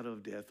the shadow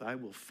of death, I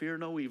will fear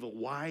no evil.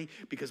 Why?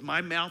 Because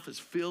my mouth is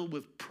filled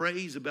with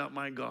praise about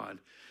my God,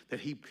 that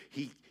he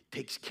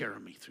takes care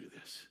of me through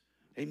this.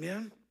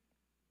 Amen?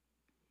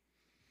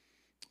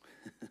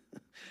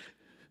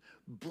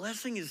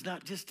 Blessing is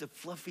not just a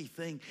fluffy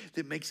thing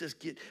that makes us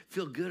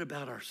feel good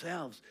about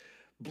ourselves.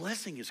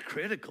 Blessing is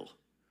critical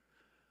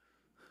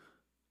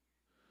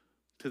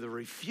to the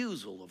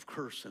refusal of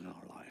curse in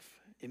our life.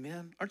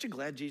 Amen? Aren't you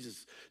glad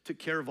Jesus took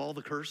care of all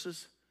the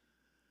curses?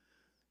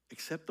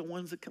 Except the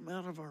ones that come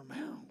out of our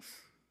mouths.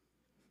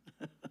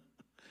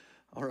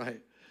 All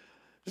right.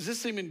 Is this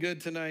seeming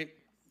good tonight?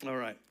 All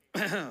right.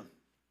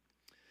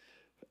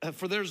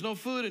 For there's no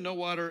food and no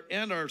water,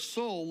 and our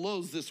soul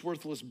loathes this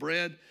worthless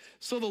bread.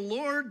 So the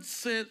Lord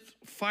sent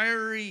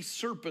fiery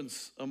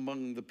serpents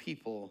among the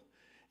people,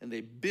 and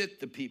they bit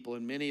the people,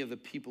 and many of the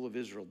people of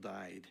Israel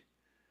died.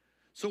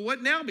 So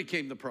what now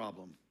became the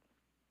problem?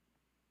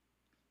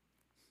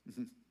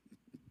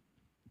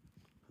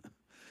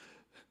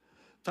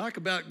 Talk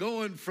about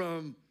going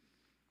from,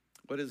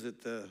 what is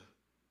it, the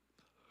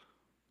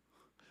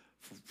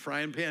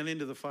frying pan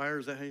into the fire?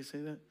 Is that how you say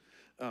that?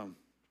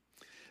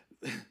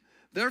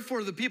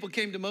 Therefore, the people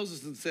came to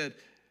Moses and said,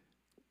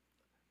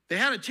 they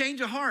had a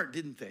change of heart,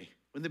 didn't they?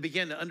 When they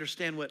began to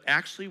understand what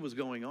actually was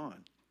going on.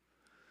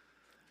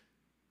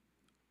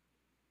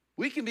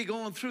 We can be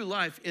going through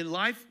life, and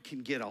life can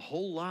get a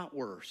whole lot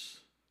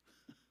worse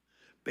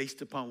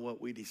based upon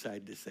what we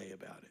decide to say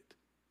about it.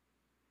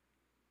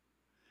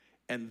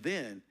 And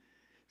then,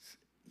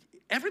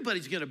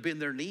 everybody's going to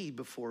bend their knee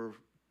before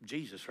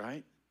Jesus,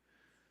 right?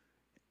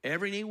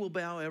 Every knee will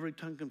bow, every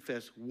tongue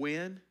confess.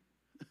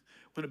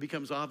 When it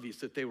becomes obvious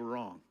that they were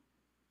wrong.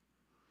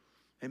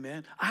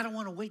 Amen? I don't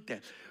want to wait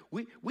that.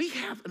 We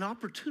have an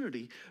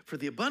opportunity for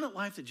the abundant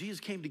life that Jesus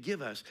came to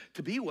give us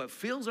to be what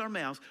fills our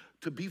mouths,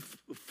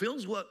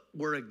 fills what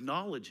we're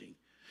acknowledging.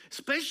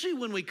 Especially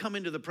when we come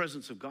into the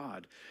presence of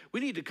God.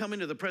 We need to come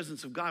into the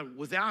presence of God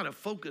without a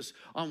focus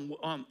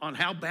on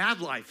how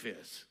bad life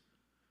is.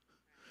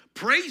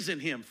 Praising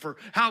him for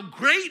how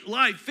great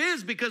life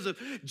is because of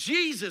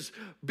Jesus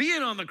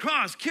being on the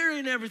cross,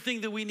 carrying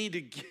everything that we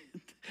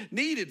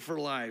needed for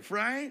life,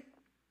 right?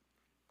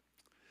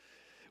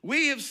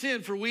 We have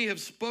sinned, for we have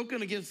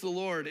spoken against the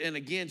Lord and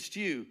against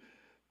you.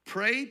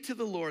 Pray to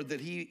the Lord that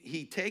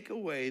he take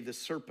away the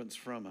serpents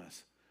from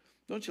us.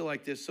 Don't you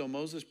like this? So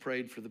Moses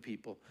prayed for the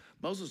people.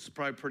 Moses was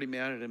probably pretty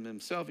mad at him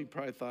himself. He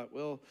probably thought,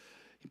 well,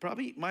 he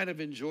probably might have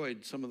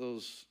enjoyed some of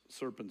those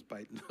serpents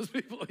biting those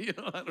people.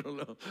 I don't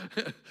know.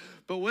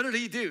 But what did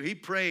he do? He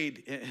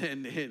prayed,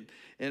 and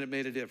it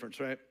made a difference,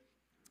 right?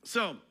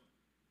 So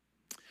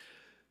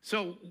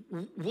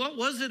what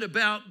was it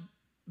about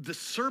the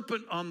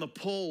serpent on the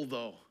pole,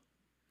 though?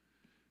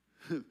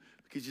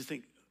 Because you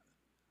think,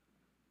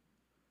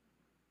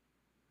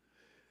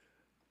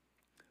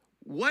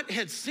 what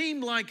had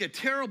seemed like a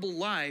terrible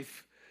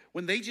life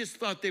when they just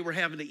thought they were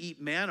having to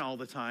eat manna all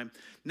the time,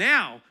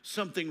 now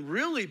something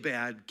really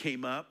bad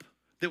came up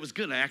that was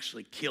going to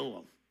actually kill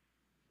them.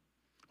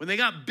 When they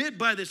got bit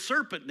by this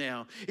serpent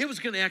now, it was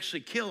going to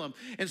actually kill them.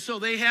 And so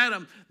they had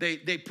them,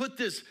 they put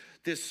this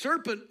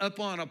serpent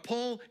up on a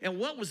pole, and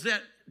what was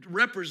that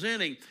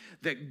representing?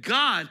 That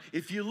God,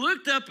 if you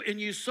looked up and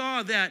you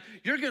saw that,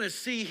 you're going to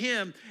see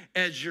him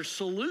as your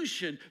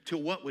solution to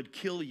what would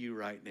kill you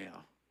right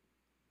now.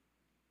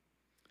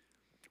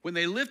 When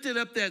they lifted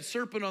up that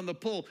serpent on the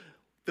pole,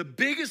 the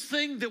biggest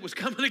thing that was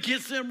coming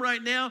against them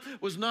right now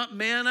was not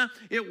manna.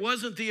 It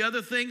wasn't the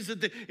other things.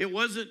 It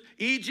wasn't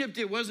Egypt.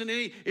 It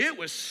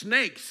was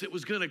snakes that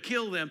was going to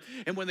kill them.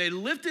 And when they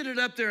lifted it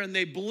up there and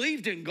they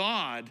believed in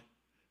God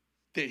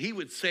that he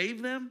would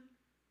save them,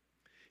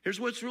 here's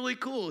what's really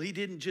cool. He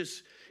didn't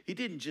just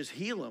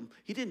heal them.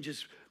 He didn't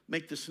just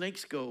make the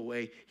snakes go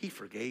away. He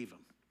forgave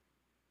them.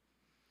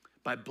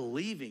 By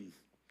believing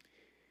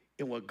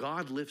in what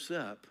God lifts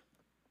up.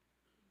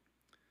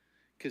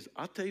 Because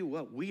I'll tell you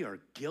what, we are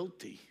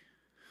guilty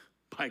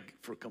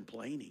for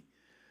complaining.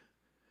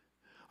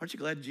 Aren't you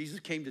glad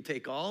Jesus came to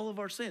take all of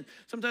our sin?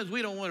 Sometimes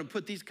we don't want to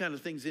put these kind of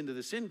things into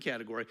the sin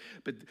category,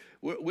 but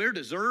we're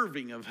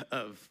deserving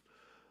of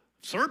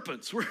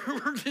serpents. We're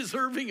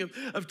deserving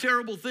of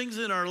terrible things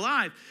in our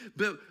life.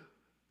 But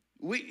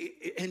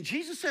and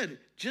Jesus said,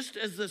 just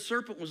as the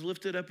serpent was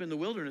lifted up in the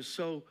wilderness,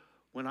 so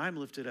when I'm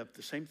lifted up,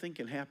 the same thing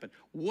can happen.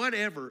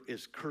 Whatever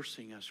is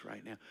cursing us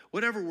right now,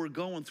 whatever we're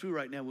going through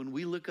right now, when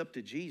we look up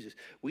to Jesus,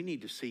 we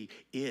need to see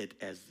it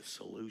as the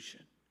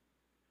solution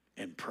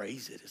and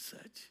praise it as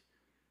such.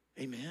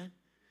 Amen?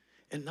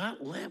 And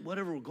not let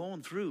whatever we're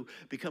going through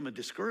become a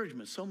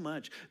discouragement so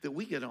much that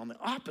we get on the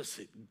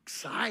opposite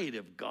side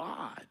of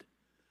God.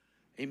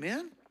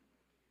 Amen?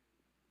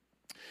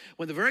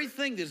 When the very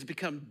thing that has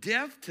become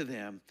death to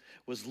them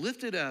was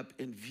lifted up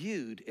and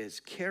viewed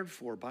as cared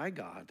for by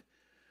God,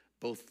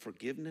 both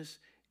forgiveness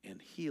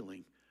and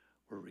healing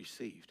were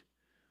received.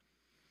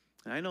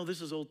 And I know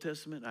this is Old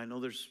Testament. I know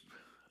there's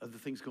other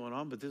things going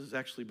on, but this is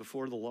actually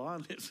before the law.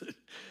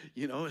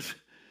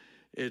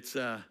 It's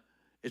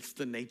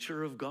the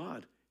nature of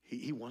God.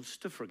 He wants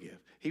to forgive.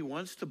 He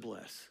wants to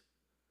bless.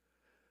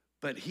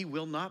 But he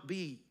will not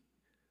be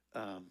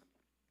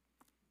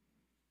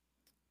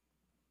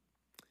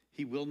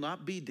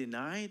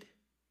denied.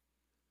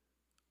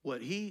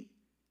 What he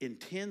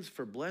intends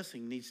for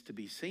blessing needs to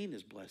be seen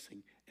as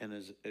blessing and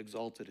as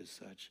exalted as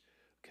such.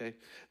 Okay?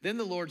 Then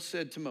the Lord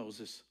said to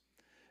Moses,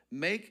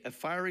 make a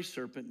fiery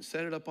serpent and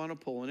set it up on a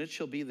pole, and it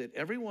shall be that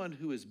everyone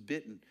who is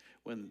bitten,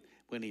 when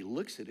he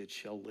looks at it,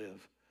 shall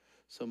live.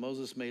 So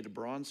Moses made a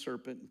bronze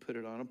serpent and put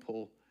it on a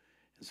pole,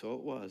 and so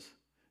it was.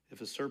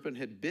 If a serpent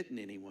had bitten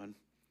anyone,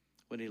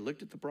 when he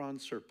looked at the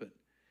bronze serpent,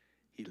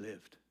 he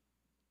lived.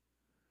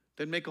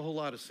 Didn't make a whole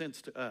lot of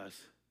sense to us.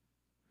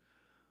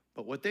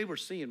 But what they were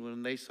seeing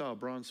when they saw a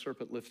bronze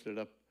serpent lifted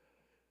up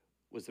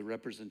was the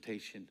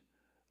representation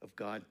of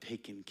God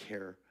taking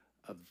care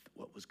of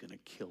what was going to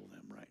kill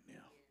them right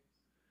now.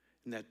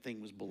 And that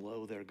thing was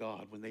below their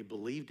God. When they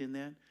believed in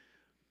that,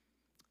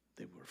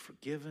 they were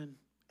forgiven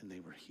and they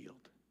were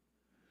healed.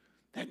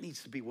 That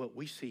needs to be what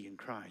we see in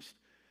Christ.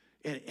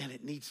 And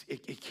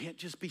it can't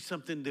just be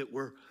something that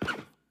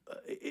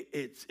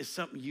it's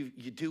something you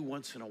do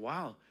once in a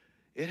while.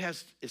 It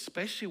has,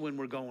 especially when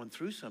we're going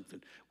through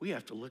something, we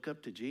have to look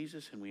up to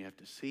Jesus and we have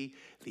to see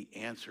the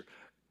answer.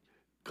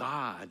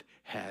 God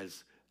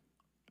has,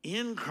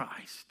 in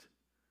Christ,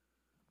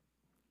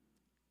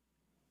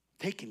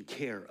 taken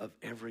care of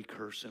every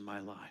curse in my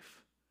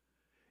life.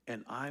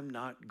 And I'm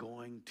not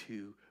going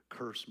to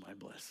curse my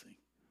blessing.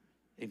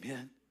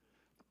 Amen?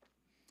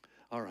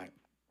 All right.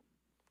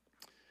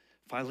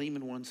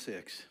 Philemon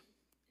 1:6.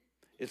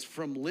 It's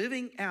from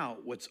living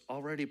out what's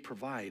already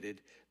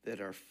provided that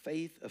our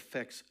faith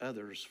affects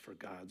others for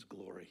God's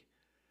glory.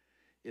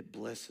 It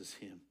blesses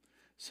him.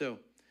 So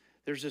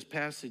there's this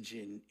passage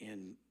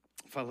in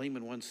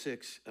Philemon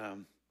 1:6. I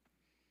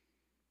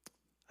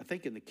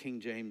think in the King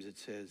James it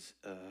says,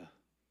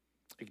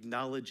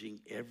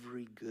 acknowledging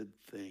every good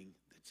thing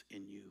that's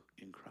in you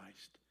in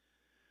Christ.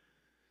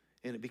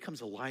 And it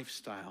becomes a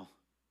lifestyle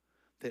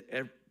that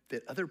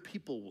other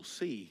people will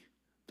see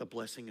the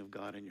blessing of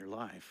God in your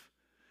life.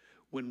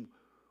 When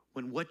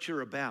what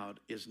you're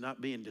about is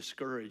not being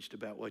discouraged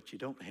about what you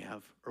don't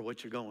have or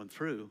what you're going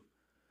through,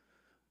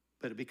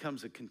 but it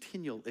becomes a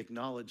continual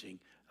acknowledging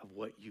of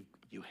what you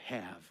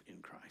have in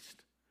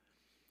Christ.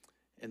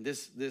 And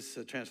this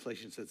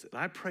translation says,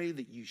 I pray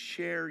that you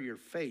share your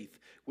faith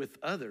with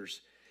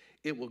others.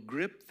 It will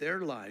grip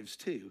their lives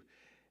too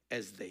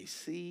as they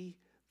see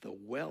the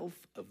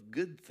wealth of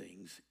good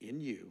things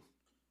in you.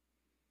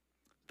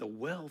 The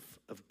wealth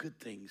of good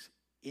things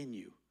in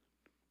you.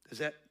 Does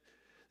that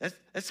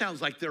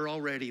sounds like they're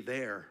already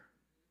there,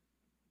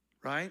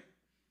 right?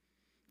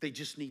 They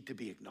just need to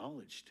be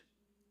acknowledged.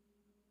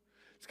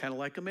 It's kind of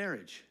like a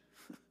marriage.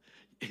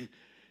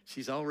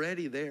 She's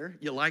already there.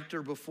 You liked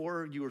her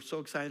before. You were so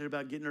excited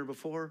about getting her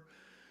before.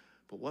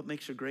 But what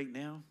makes her great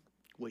now?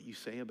 What you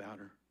say about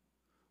her,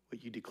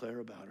 what you declare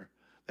about her.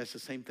 That's the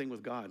same thing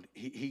with God.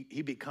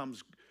 He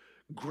becomes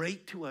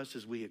great to us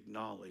as we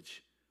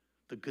acknowledge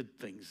the good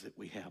things that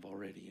we have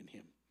already in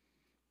him.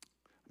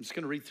 I'm just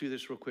going to read through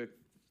this real quick.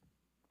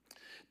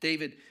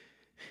 David,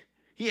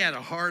 he had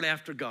a heart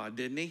after God,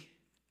 didn't he?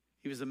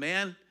 He was a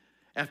man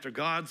after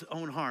God's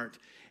own heart.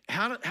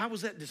 How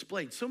was that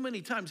displayed? So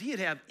many times he'd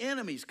have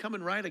enemies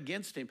coming right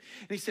against him.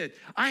 And he said,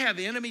 I have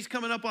enemies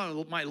coming up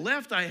on my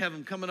left. I have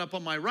them coming up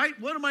on my right.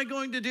 What am I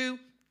going to do?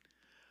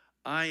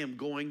 I am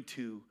going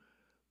to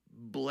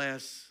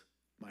bless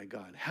my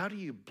God. How do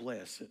you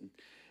bless?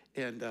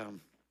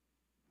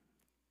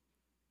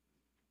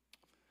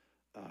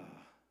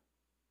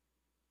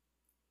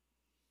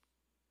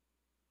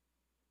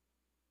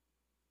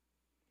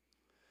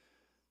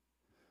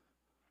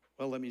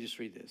 Well, let me just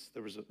read this.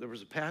 There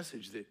was a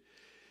passage that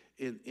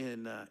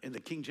in the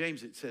King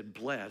James it said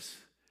bless,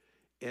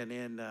 and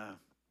in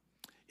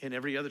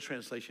every other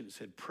translation it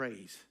said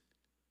praise.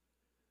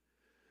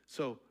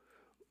 So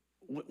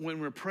when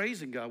we're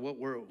praising God, what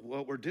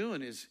we're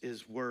doing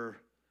is we're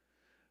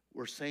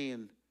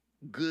saying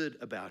good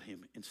about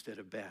him instead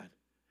of bad.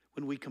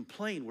 When we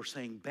complain, we're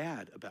saying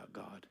bad about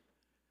God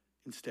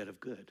instead of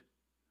good.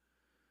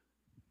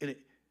 And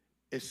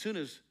as soon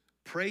as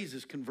praise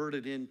is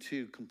converted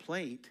into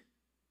complaint,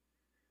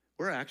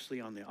 we're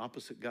actually on the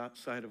opposite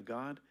side of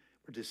God.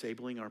 We're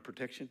disabling our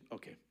protection.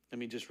 Okay, let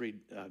me just read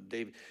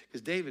David,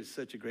 because David is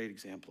such a great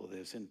example of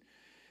this. And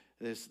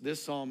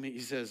this psalm, he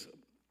says,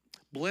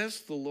 bless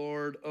the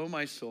Lord, O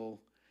my soul,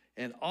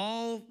 and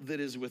all that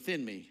is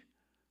within me.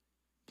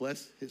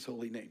 Bless his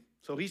holy name.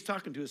 So he's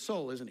talking to his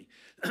soul, isn't he?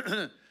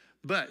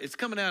 But it's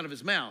coming out of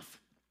his mouth.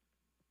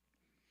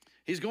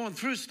 He's going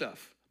through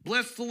stuff.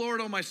 Bless the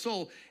Lord, O my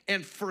soul,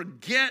 and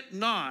forget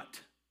not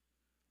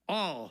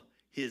all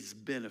his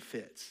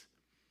benefits.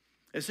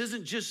 This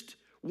isn't just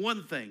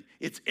one thing.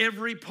 It's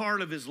every part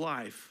of his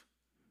life,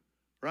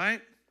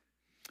 right?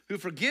 Who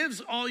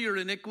forgives all your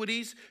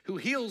iniquities, who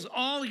heals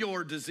all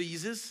your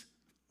diseases,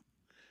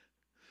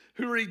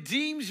 who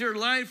redeems your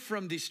life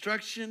from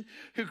destruction,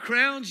 who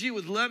crowns you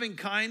with loving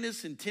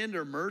kindness and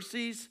tender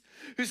mercies,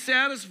 who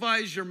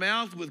satisfies your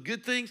mouth with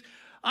good things.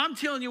 I'm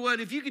telling you what,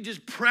 if you could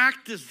just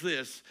practice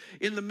this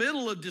in the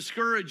middle of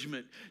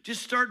discouragement,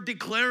 just start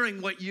declaring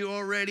what you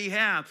already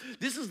have.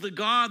 This is the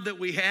God that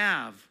we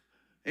have.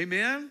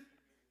 Amen?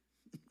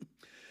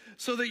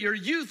 So that your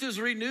youth is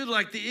renewed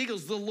like the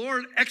eagles. The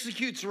Lord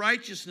executes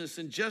righteousness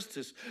and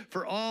justice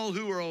for all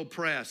who are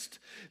oppressed.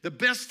 The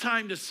best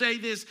time to say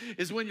this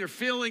is when you're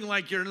feeling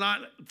like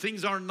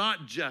things are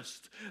not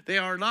just. They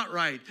are not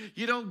right.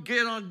 You don't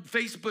get on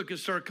Facebook and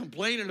start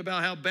complaining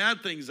about how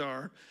bad things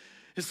are.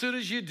 As soon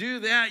as you do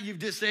that, you've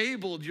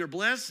disabled your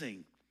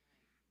blessing.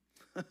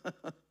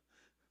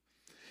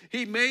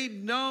 He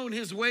made known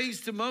his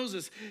ways to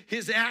Moses,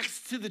 his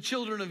acts to the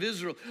children of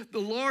Israel. The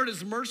Lord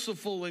is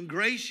merciful and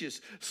gracious,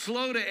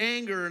 slow to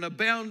anger and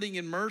abounding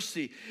in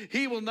mercy.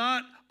 He will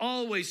not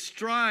always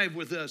strive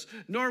with us,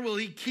 nor will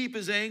he keep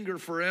his anger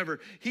forever.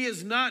 He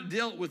has not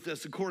dealt with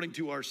us according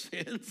to our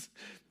sins.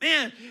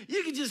 Man,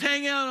 you can just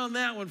hang out on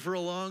that one for a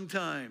long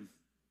time.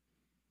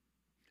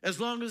 As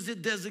long as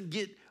it doesn't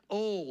get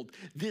old.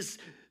 This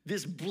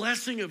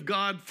blessing of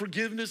God,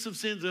 forgiveness of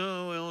sins.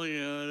 Oh, well,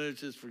 yeah,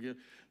 that's just forgive.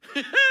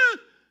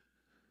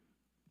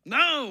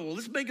 No,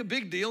 let's make a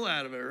big deal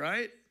out of it,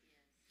 right?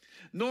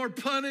 Nor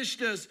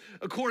punished us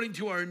according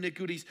to our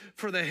iniquities.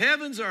 For the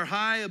heavens are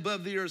high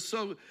above the earth.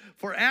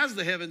 For as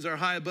the heavens are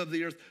high above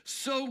the earth,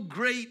 so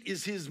great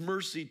is his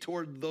mercy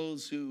toward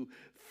those who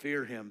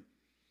fear him.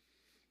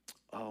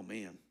 Oh,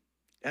 man.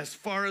 As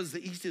far as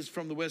the east is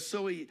from the west,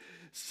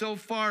 so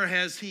far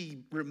has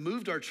he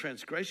removed our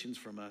transgressions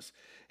from us.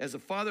 As a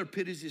father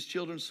pities his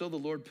children, so the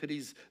Lord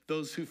pities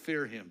those who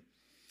fear him.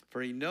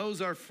 For he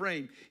knows our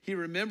frame. He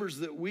remembers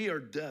that we are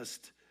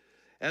dust.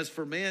 As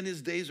for man,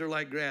 his days are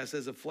like grass.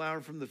 As a flower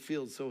from the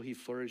field, so he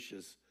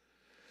flourishes.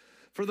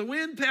 For the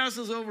wind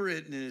passes over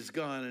it and is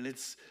gone, and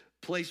its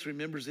place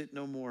remembers it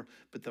no more.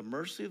 But the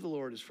mercy of the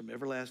Lord is from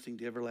everlasting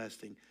to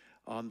everlasting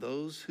on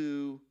those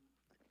who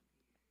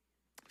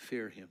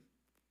fear him.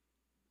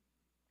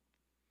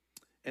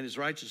 And his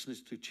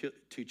righteousness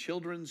to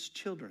children's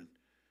children,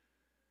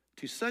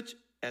 to such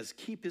as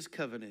keep his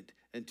covenant,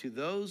 and to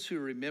those who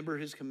remember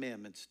his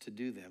commandments to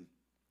do them.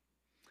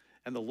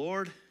 And the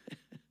Lord,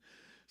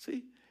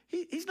 see,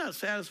 he's not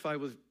satisfied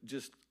with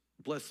just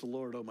bless the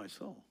Lord, oh my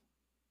soul.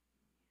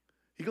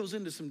 He goes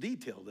into some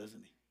detail,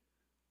 doesn't he?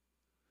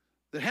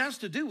 That has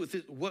to do with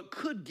what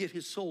could get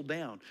his soul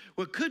down,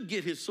 what could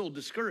get his soul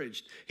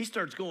discouraged. He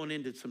starts going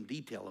into some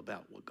detail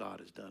about what God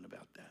has done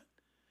about that.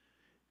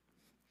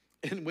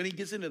 And when he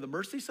gets into the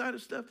mercy side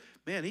of stuff,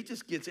 man, he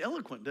just gets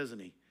eloquent, doesn't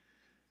he?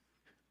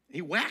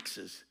 He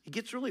waxes. He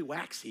gets really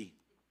waxy.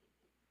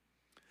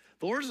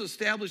 The Lord has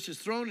established his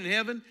throne in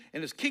heaven,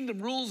 and his kingdom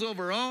rules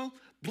over all.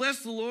 Bless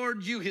the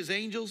Lord, you his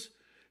angels,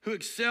 who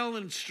excel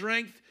in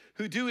strength,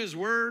 who do his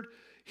word,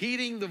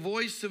 heeding the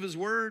voice of his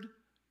word.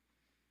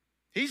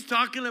 He's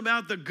talking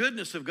about the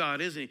goodness of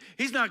God, isn't he?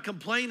 He's not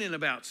complaining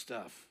about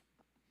stuff.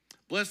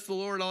 Bless the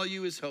Lord, all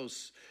you his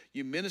hosts,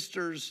 you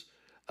ministers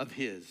of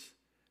his,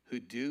 who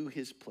do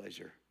his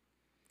pleasure.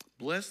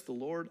 Bless the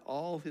Lord,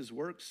 all his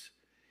works,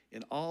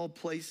 in all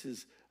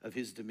places of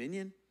his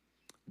dominion.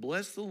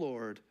 Bless the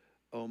Lord,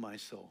 O my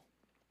soul.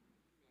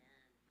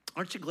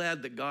 Aren't you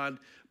glad that God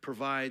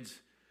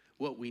provides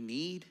what we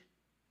need?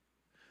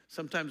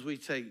 Sometimes we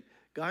say,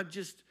 God,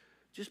 just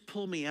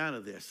pull me out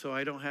of this so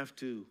I don't have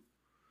to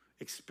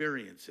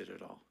experience it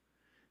at all.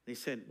 And he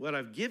said, what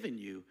I've given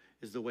you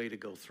is the way to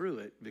go through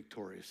it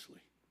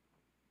victoriously.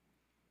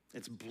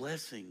 It's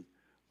blessing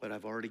what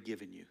I've already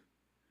given you,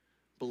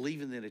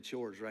 believing that it's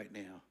yours right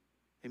now.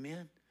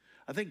 Amen?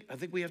 I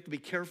think we have to be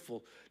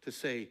careful to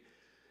say,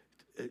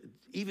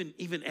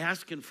 even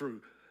asking for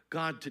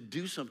God to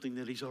do something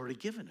that he's already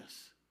given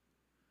us.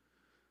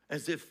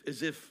 As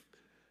if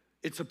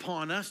it's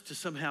upon us to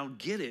somehow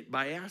get it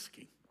by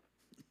asking.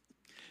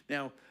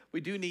 Now, we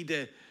do need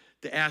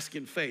to ask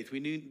in faith. We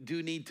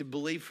do need to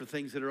believe for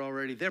things that are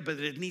already there, but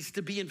it needs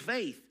to be in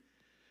faith,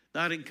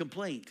 not in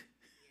complaint.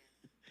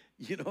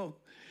 You know,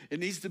 it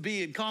needs to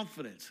be in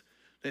confidence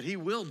that he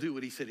will do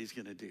what he said he's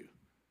going to do.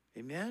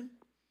 Amen?